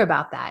of clear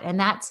about that. And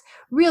that's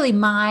really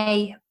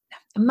my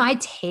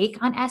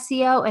take on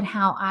SEO and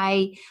how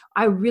I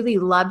really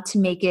love to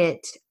make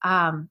it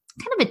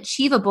kind of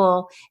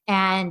achievable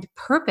and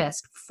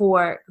purposed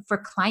for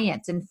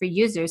clients and for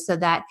users, so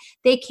that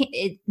they can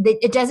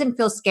it doesn't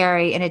feel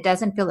scary and it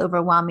doesn't feel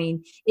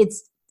overwhelming.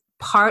 It's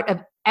part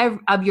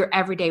of your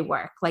everyday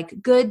work.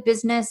 Like, good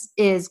business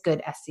is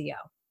good SEO.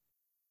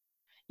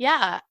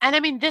 Yeah. And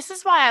I mean, this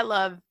is why I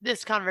love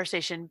this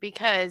conversation,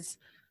 because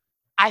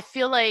I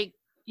feel like,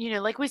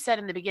 like we said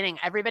in the beginning,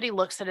 everybody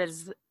looks at it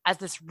as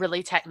this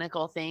really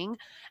technical thing.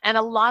 And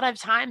a lot of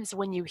times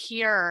when you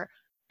hear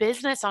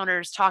business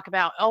owners talk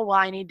about, oh, well,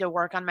 I need to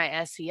work on my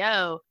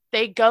SEO,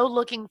 they go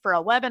looking for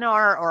a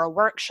webinar or a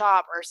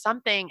workshop or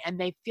something, and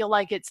they feel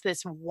like it's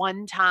this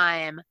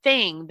one-time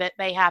thing that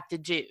they have to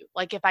do.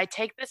 Like, if I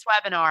take this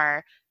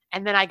webinar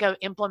and then I go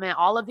implement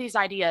all of these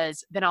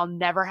ideas, then I'll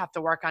never have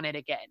to work on it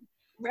again.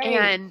 Right.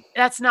 And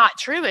that's not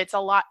true. It's a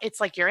lot.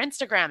 It's like your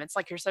Instagram. It's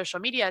like your social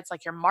media. It's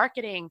like your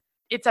marketing.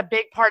 It's a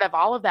big part of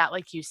all of that,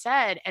 like you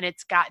said, and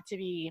it's got to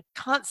be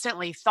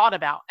constantly thought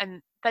about.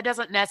 And that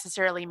doesn't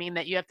necessarily mean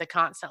that you have to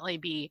constantly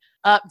be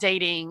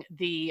updating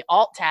the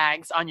alt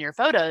tags on your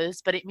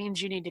photos, but it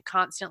means you need to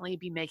constantly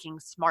be making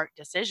smart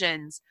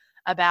decisions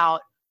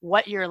about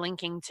what you're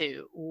linking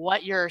to,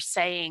 what you're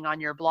saying on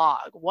your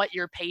blog, what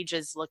your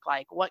pages look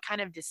like, what kind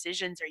of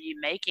decisions are you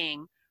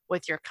making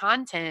with your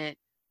content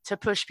to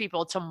push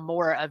people to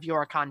more of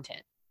your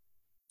content.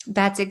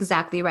 That's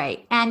exactly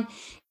right. And,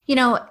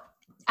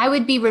 I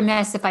would be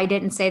remiss if I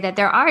didn't say that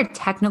there are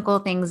technical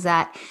things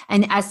that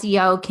an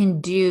SEO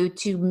can do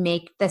to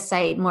make the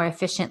site more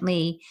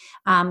efficiently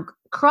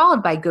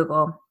crawled by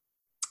Google.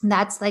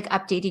 That's like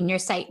updating your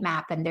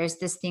sitemap. And there's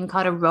this thing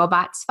called a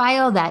robots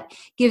file that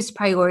gives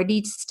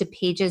priorities to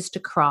pages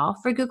to crawl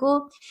for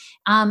Google.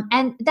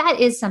 And that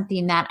is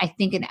something that I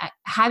think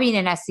having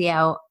an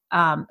SEO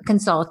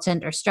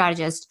consultant or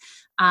strategist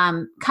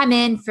come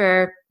in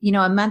for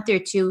a month or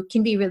two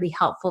can be really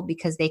helpful,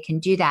 because they can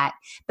do that.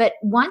 But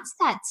once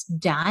that's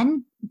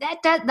done,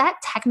 that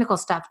technical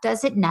stuff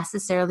doesn't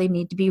necessarily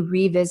need to be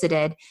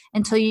revisited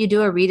until you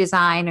do a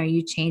redesign or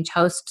you change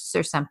hosts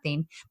or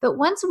something. But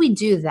once we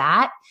do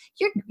that,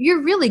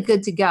 you're really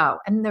good to go.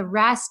 And the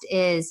rest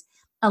is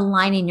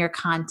aligning your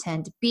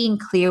content, being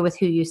clear with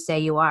who you say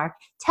you are,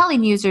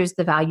 telling users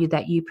the value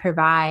that you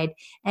provide,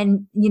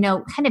 and,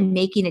 kind of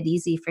making it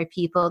easy for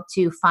people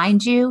to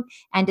find you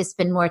and to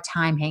spend more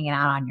time hanging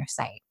out on your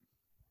site.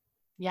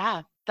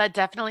 Yeah, that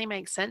definitely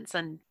makes sense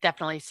and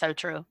definitely so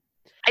true.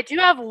 I do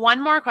have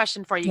one more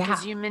question for you,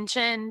 because you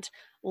mentioned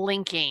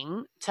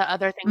linking to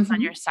other things on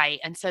your site.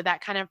 And so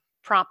that kind of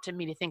prompted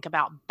me to think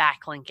about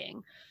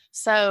backlinking.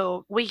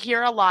 So we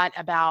hear a lot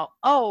about,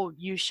 oh,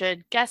 you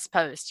should guest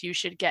post, you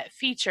should get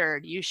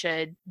featured, you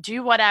should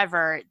do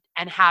whatever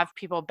and have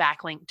people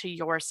backlink to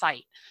your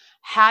site.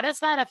 How does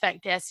that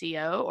affect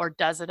SEO, or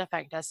does it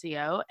affect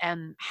SEO?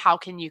 And how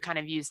can you kind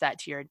of use that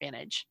to your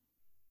advantage?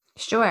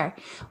 Sure.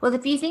 Well,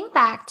 if you think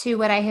back to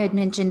what I had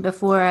mentioned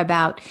before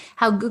about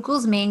how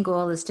Google's main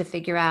goal is to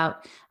figure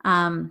out,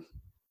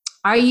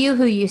 are you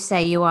who you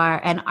say you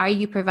are, and are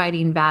you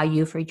providing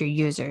value for your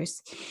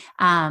users?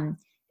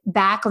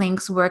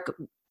 Backlinks work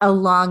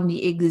along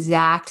the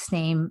exact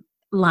same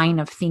line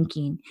of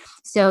thinking.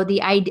 So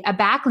a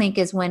backlink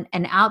is when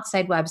an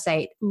outside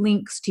website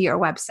links to your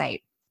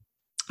website.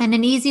 And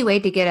an easy way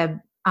to get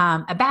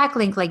a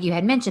backlink, like you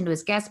had mentioned,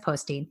 was guest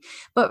posting.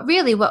 But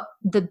really what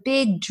the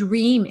big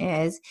dream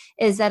is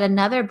that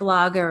another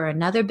blogger or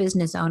another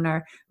business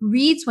owner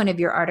reads one of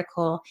your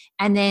article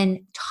and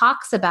then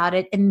talks about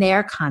it in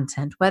their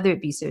content, whether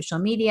it be social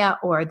media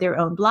or their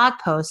own blog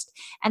post.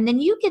 And then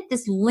you get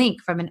this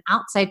link from an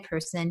outside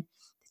person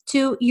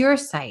to your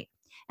site.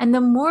 And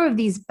the more of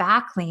these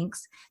backlinks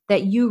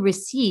that you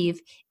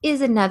receive is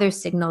another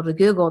signal to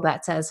Google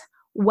that says,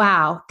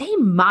 wow, they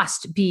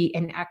must be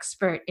an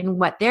expert in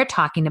what they're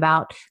talking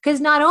about,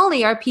 because not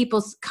only are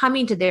people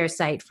coming to their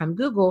site from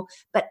Google,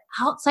 but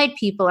outside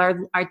people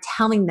are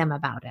telling them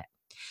about it.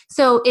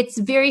 So it's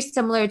very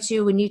similar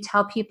to when you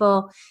tell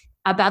people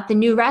about the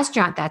new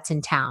restaurant that's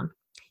in town.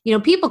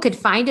 People could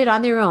find it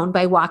on their own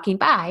by walking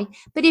by,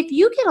 but if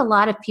you get a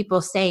lot of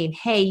people saying,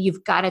 hey,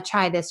 you've got to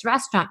try this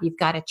restaurant, you've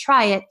got to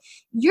try it,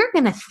 you're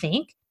going to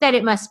think that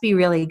it must be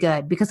really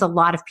good because a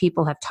lot of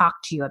people have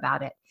talked to you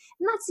about it.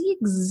 And that's the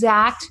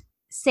exact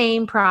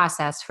same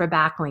process for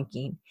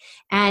backlinking.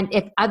 And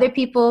if other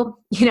people,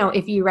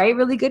 if you write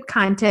really good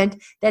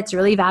content that's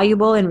really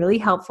valuable and really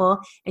helpful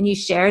and you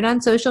share it on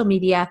social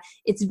media,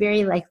 it's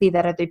very likely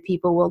that other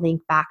people will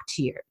link back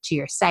to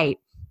your site.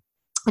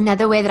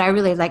 Another way that I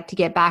really like to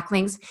get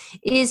backlinks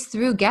is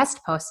through guest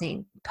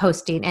posting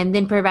and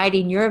then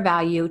providing your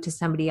value to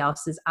somebody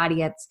else's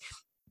audience.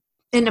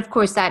 And of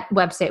course, that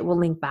website will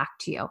link back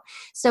to you.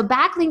 So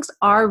backlinks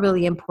are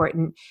really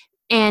important.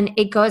 And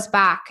it goes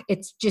back.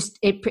 It's just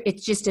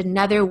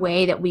another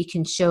way that we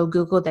can show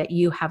Google that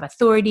you have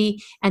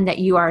authority and that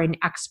you are an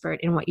expert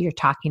in what you're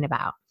talking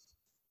about.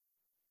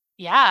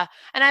 Yeah.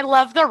 And I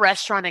love the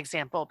restaurant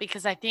example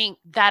because I think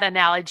that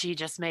analogy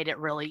just made it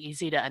really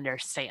easy to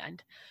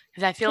understand.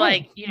 Because I feel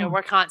like,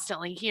 we're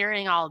constantly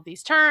hearing all of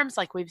these terms,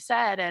 like we've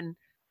said, and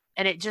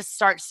it just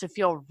starts to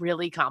feel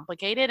really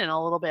complicated and a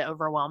little bit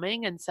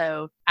overwhelming. And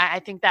so I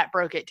think that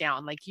broke it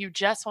down. Like you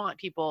just want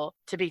people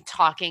to be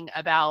talking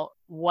about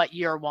what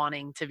you're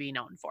wanting to be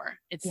known for.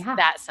 It's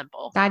that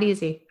simple. That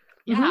easy.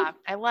 Yeah,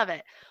 I love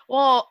it.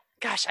 Well,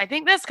 gosh, I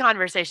think this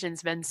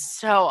conversation's been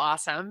so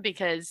awesome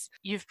because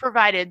you've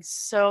provided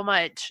so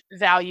much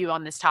value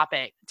on this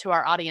topic to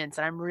our audience.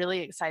 And I'm really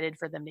excited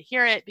for them to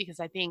hear it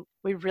because I think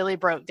we really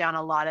broke down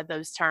a lot of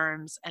those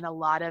terms and a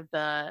lot of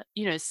the,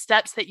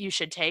 steps that you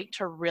should take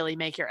to really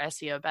make your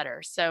SEO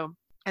better. So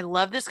I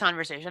love this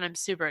conversation. I'm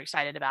super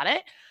excited about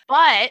it.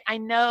 But I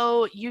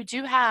know you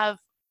do have,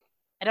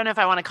 I don't know if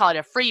I want to call it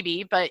a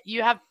freebie, but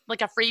you have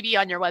like a freebie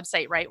on your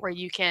website, right? Where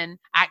you can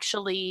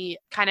actually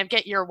kind of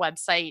get your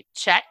website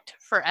checked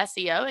for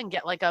SEO and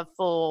get like a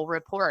full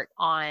report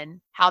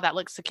on how that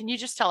looks. So can you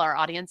just tell our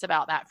audience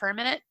about that for a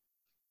minute?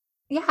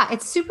 Yeah,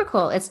 it's super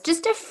cool. It's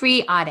just a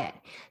free audit.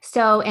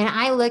 So, and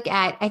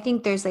I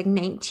think there's like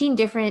 19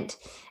 different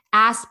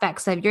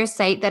aspects of your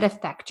site that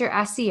affect your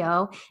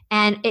SEO,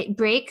 and it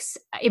breaks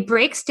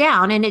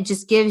down and it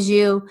just gives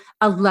you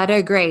a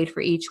letter grade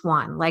for each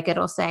one. Like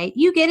it'll say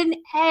you get an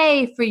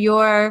A for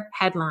your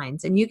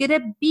headlines and you get a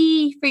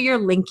B for your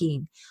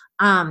linking.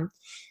 And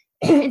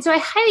so I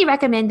highly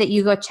recommend that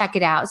you go check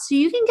it out so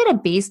you can get a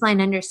baseline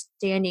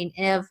understanding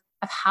of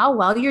how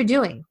well you're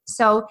doing.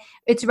 So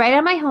it's right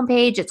on my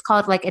homepage. It's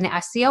called like an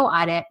SEO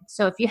audit.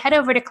 So if you head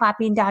over to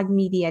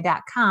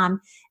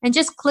clappingdogmedia.com and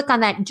just click on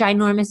that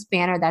ginormous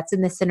banner that's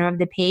in the center of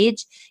the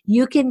page,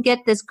 you can get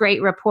this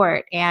great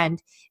report.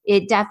 And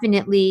it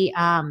definitely,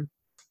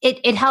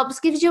 it helps,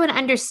 gives you an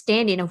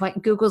understanding of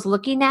what Google's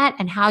looking at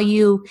and how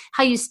you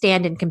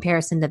stand in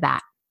comparison to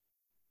that.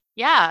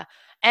 Yeah.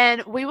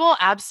 And we will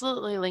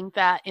absolutely link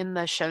that in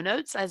the show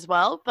notes as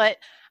well. But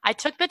I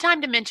took the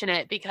time to mention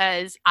it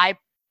because I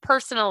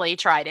personally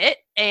tried it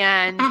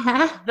and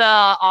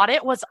the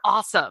audit was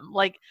awesome.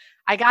 Like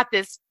I got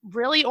this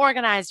really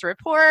organized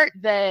report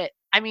that,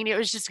 it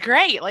was just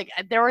great. Like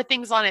there were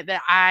things on it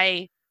that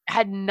I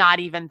had not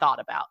even thought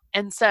about.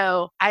 And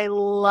so I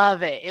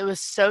love it. It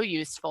was so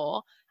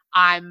useful.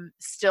 I'm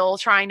still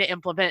trying to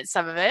implement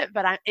some of it,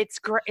 but it's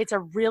a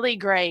really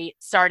great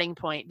starting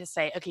point to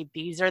say, okay,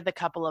 these are the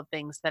couple of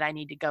things that I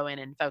need to go in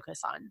and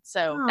focus on.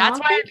 So that's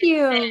why thank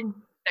you.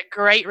 A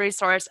great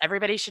resource.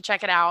 Everybody should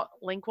check it out.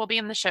 Link will be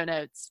in the show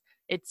notes.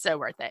 It's so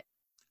worth it.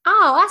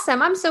 Oh,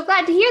 awesome. I'm so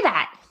glad to hear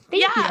that.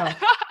 Thank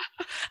you.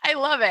 I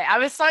love it. I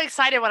was so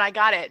excited when I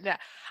got it.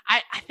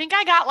 I think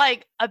I got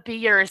like a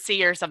B or a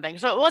C or something.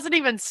 So it wasn't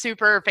even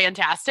super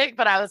fantastic,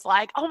 but I was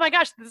like, oh my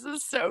gosh, this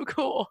is so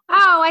cool.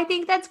 Oh, I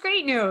think that's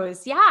great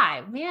news.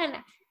 Yeah, man,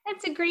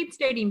 that's a great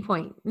starting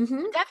point.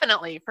 Mm-hmm.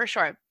 Definitely, for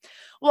sure.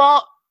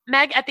 Well,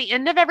 Meg, at the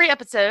end of every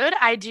episode,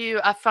 I do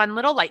a fun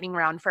little lightning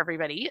round for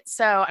everybody.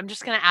 So I'm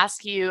just going to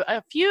ask you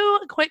a few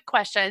quick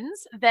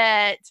questions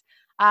that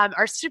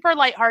are super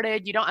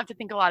lighthearted. You don't have to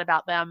think a lot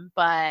about them,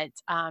 but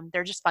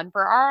they're just fun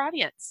for our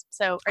audience.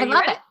 So I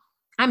love it.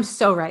 I'm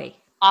so ready.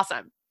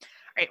 Awesome. All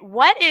right.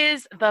 What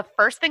is the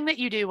first thing that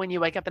you do when you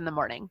wake up in the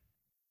morning?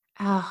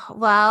 Oh,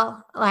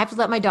 well, I have to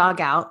let my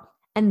dog out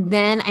and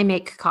then I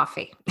make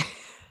coffee.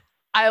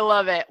 I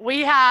love it.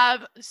 We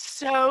have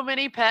so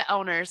many pet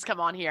owners come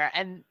on here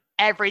and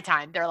every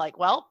time they're like,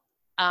 well,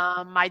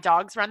 my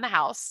dogs run the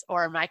house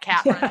or my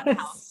cat runs the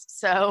house.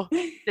 So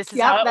this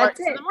is how it works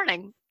in the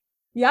morning.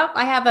 Yep.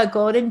 I have a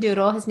golden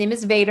doodle. His name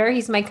is Vader.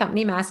 He's my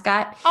company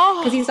mascot.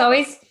 Oh, because he's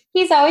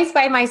always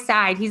by my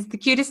side. He's the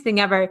cutest thing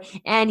ever.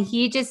 And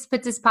he just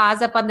puts his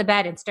paws up on the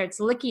bed and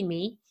starts licking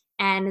me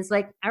and is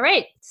like, all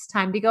right, it's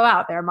time to go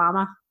out there,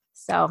 mama.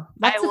 So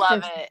that's I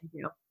love it.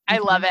 I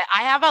love it.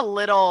 I have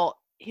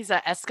he's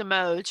an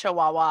Eskimo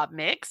Chihuahua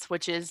mix,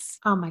 which is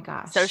oh my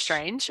gosh, so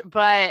strange.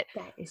 But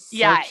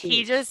so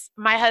cute.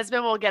 My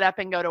husband will get up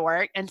and go to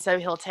work, and so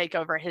he'll take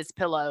over his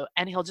pillow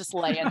and he'll just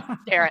lay and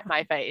stare at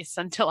my face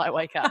until I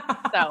wake up.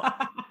 So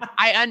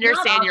I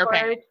understand your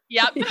pain.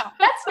 Yep, yeah,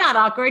 that's not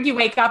awkward. You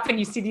wake up and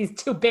you see these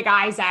two big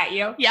eyes at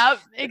you. Yep,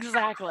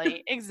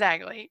 exactly,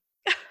 exactly.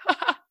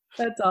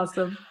 That's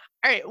awesome.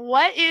 All right,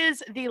 what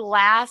is the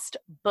last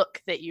book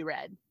that you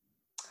read?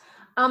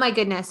 Oh my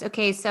goodness.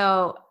 Okay,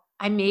 so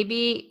I may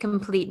be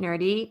complete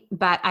nerdy,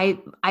 but I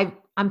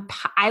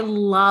I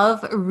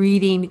love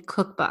reading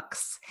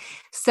cookbooks.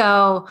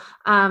 So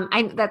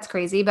that's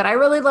crazy, but I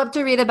really love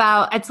to read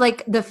about. It's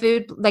like the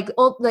food,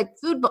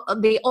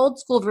 the old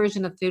school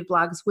version of food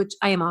blogs, which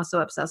I am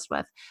also obsessed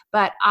with.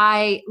 But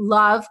I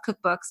love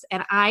cookbooks,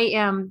 and I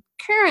am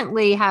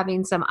currently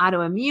having some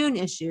autoimmune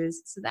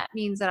issues. So that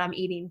means that I'm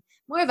eating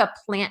more of a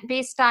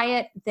plant-based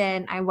diet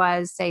than I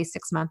was, say,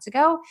 6 months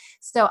ago.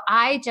 So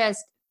I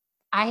just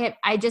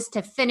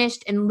have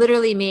finished and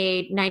literally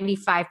made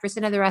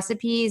 95% of the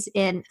recipes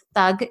in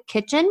Thug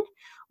Kitchen,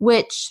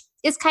 which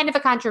is kind of a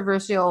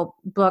controversial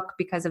book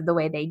because of the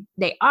way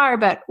they are,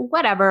 but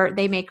whatever,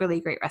 they make really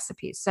great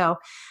recipes. So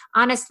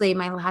honestly,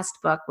 my last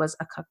book was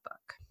a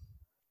cookbook.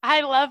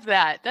 I love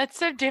that. That's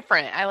so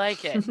different. I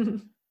like it.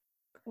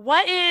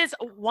 What is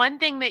one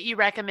thing that you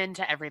recommend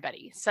to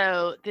everybody?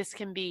 So this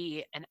can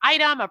be an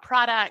item, a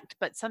product,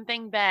 but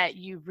something that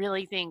you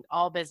really think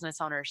all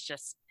business owners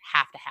just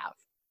have to have.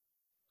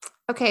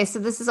 Okay, so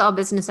this is all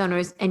business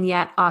owners and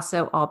yet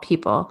also all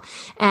people.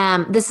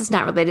 This is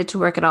not related to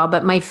work at all,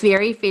 but my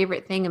very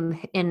favorite thing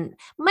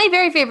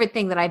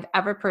that I've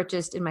ever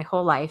purchased in my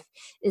whole life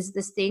is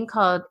this thing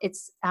called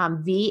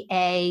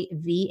VA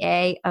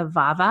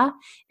Avava,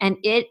 and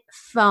it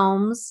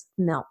foams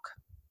milk.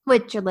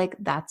 Which you're like,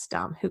 that's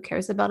dumb. Who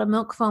cares about a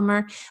milk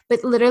foamer?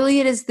 But literally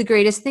it is the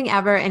greatest thing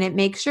ever, and it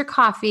makes your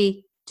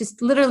coffee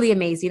just literally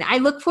amazing. I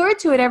look forward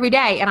to it every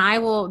day, and I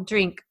will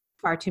drink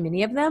far too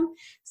many of them.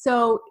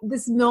 So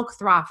this milk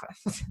frother,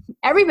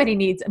 everybody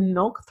needs a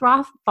milk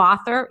frother.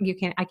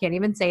 I can't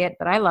even say it,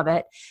 but I love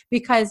it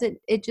because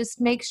it just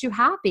makes you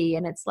happy.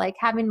 And it's like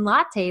having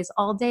lattes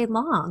all day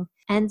long.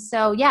 And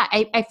so, yeah,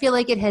 I feel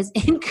like it has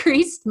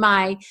increased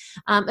my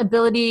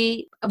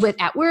ability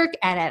at work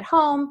and at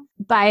home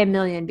by a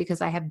million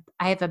because I have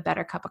a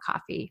better cup of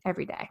coffee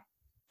every day.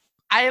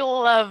 I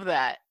love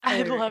that.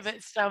 I love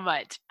it so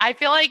much. I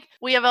feel like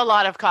we have a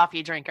lot of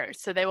coffee drinkers,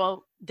 so they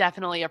will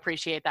definitely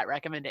appreciate that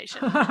recommendation.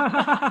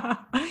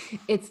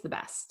 It's the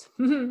best.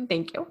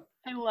 Thank you.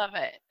 I love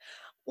it.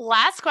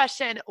 Last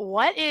question.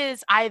 What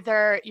is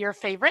either your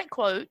favorite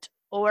quote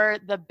or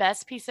the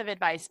best piece of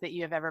advice that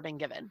you have ever been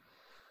given?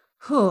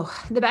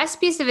 The best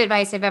piece of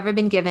advice I've ever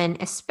been given,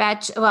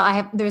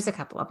 there's a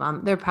couple of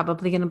them. They're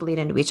probably going to bleed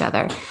into each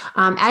other.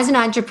 As an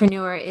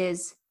entrepreneur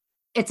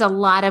it's a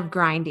lot of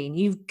grinding.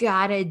 You've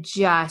got to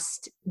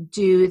just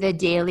do the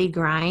daily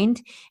grind,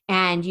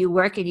 and you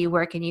work and you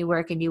work and you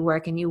work and you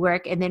work and you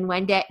work. And then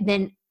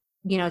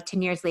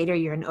 10 years later,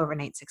 you're an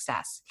overnight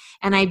success.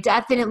 And I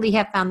definitely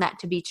have found that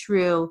to be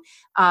true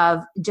of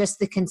just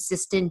the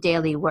consistent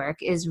daily work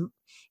is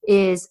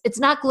it's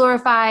not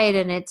glorified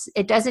and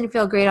it doesn't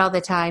feel great all the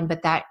time,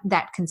 but that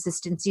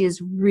consistency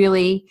is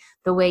really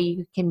the way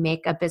you can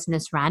make a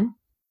business run.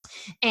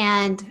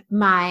 And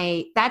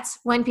that's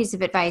one piece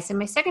of advice. And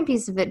my second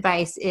piece of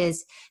advice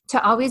is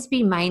to always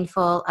be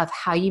mindful of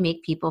how you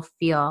make people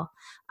feel.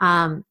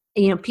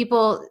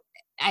 People,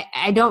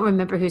 I don't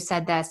remember who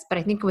said this, but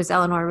I think it was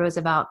Eleanor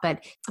Roosevelt,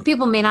 but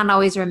people may not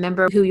always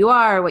remember who you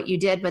are or what you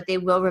did, but they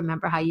will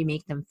remember how you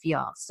make them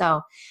feel.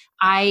 So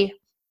I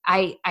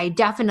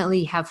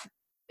definitely have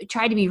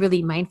tried to be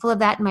really mindful of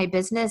that in my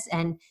business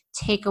and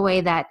take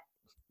away that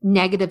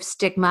negative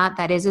stigma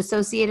that is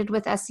associated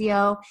with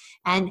SEO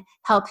and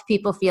help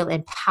people feel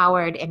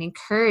empowered and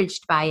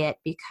encouraged by it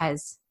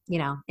because,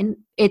 and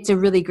it's a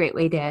really great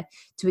way to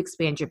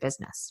expand your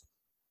business.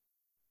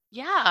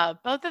 Yeah,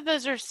 both of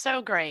those are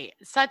so great.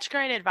 Such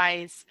great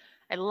advice.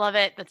 I love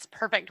it. That's a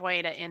perfect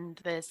way to end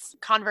this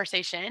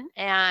conversation.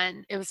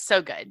 And it was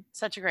so good.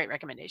 Such a great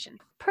recommendation.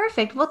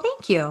 Perfect. Well,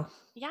 thank you.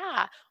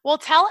 Yeah. Well,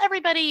 tell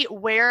everybody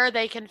where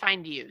they can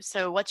find you.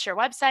 So what's your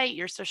website,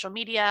 your social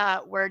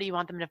media? Where do you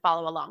want them to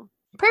follow along?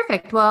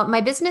 Perfect. Well, my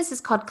business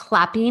is called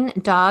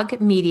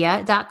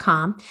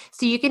clappingdogmedia.com.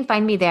 So you can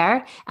find me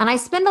there. And I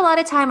spend a lot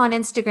of time on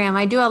Instagram.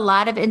 I do a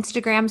lot of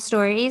Instagram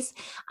stories.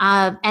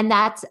 And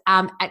that's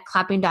at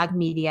Clapping Dog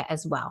Media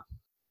as well.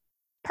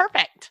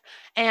 Perfect.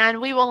 And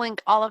we will link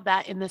all of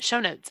that in the show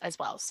notes as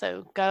well.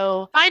 So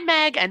go find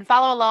Meg and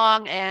follow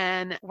along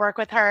and work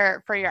with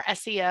her for your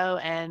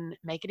SEO and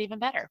make it even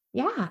better.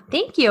 Yeah.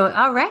 Thank you.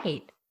 All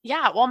right.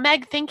 Yeah. Well,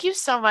 Meg, thank you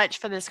so much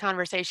for this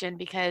conversation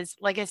because,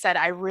 like I said,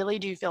 I really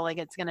do feel like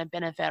it's going to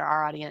benefit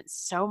our audience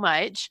so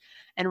much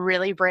and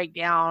really break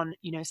down,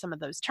 some of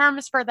those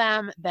terms for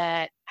them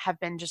that have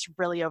been just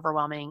really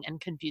overwhelming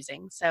and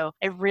confusing. So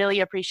I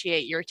really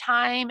appreciate your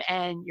time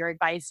and your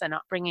advice and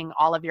bringing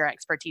all of your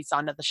expertise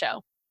onto the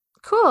show.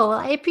 Cool. Well,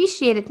 I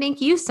appreciate it.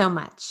 Thank you so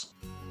much.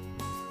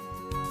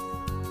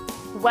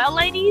 Well,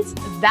 ladies,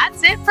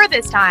 that's it for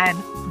this time.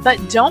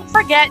 But don't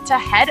forget to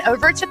head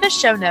over to the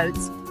show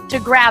notes to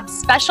grab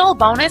special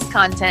bonus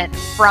content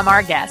from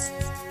our guests.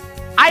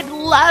 I'd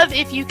love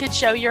if you could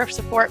show your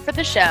support for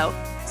the show.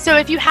 So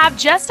if you have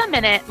just a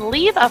minute,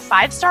 leave a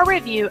 5-star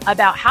review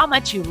about how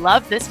much you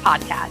love this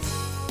podcast.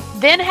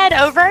 Then head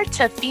over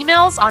to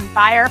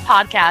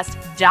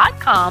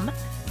femalesonfirepodcast.com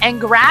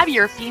and grab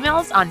your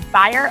Females on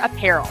Fire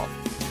apparel.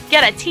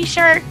 Get a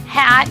t-shirt,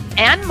 hat,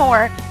 and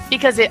more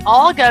because it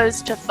all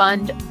goes to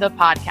fund the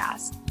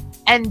podcast.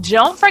 And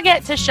don't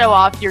forget to show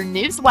off your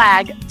new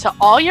swag to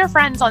all your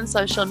friends on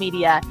social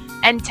media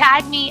and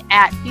tag me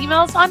at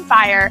Females on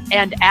Fire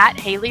and at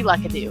Haley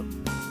Luckadoo.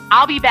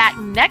 I'll be back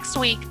next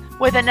week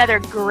with another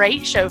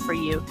great show for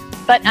you.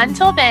 But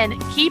until then,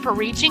 keep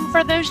reaching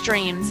for those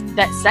dreams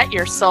that set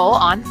your soul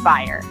on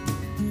fire.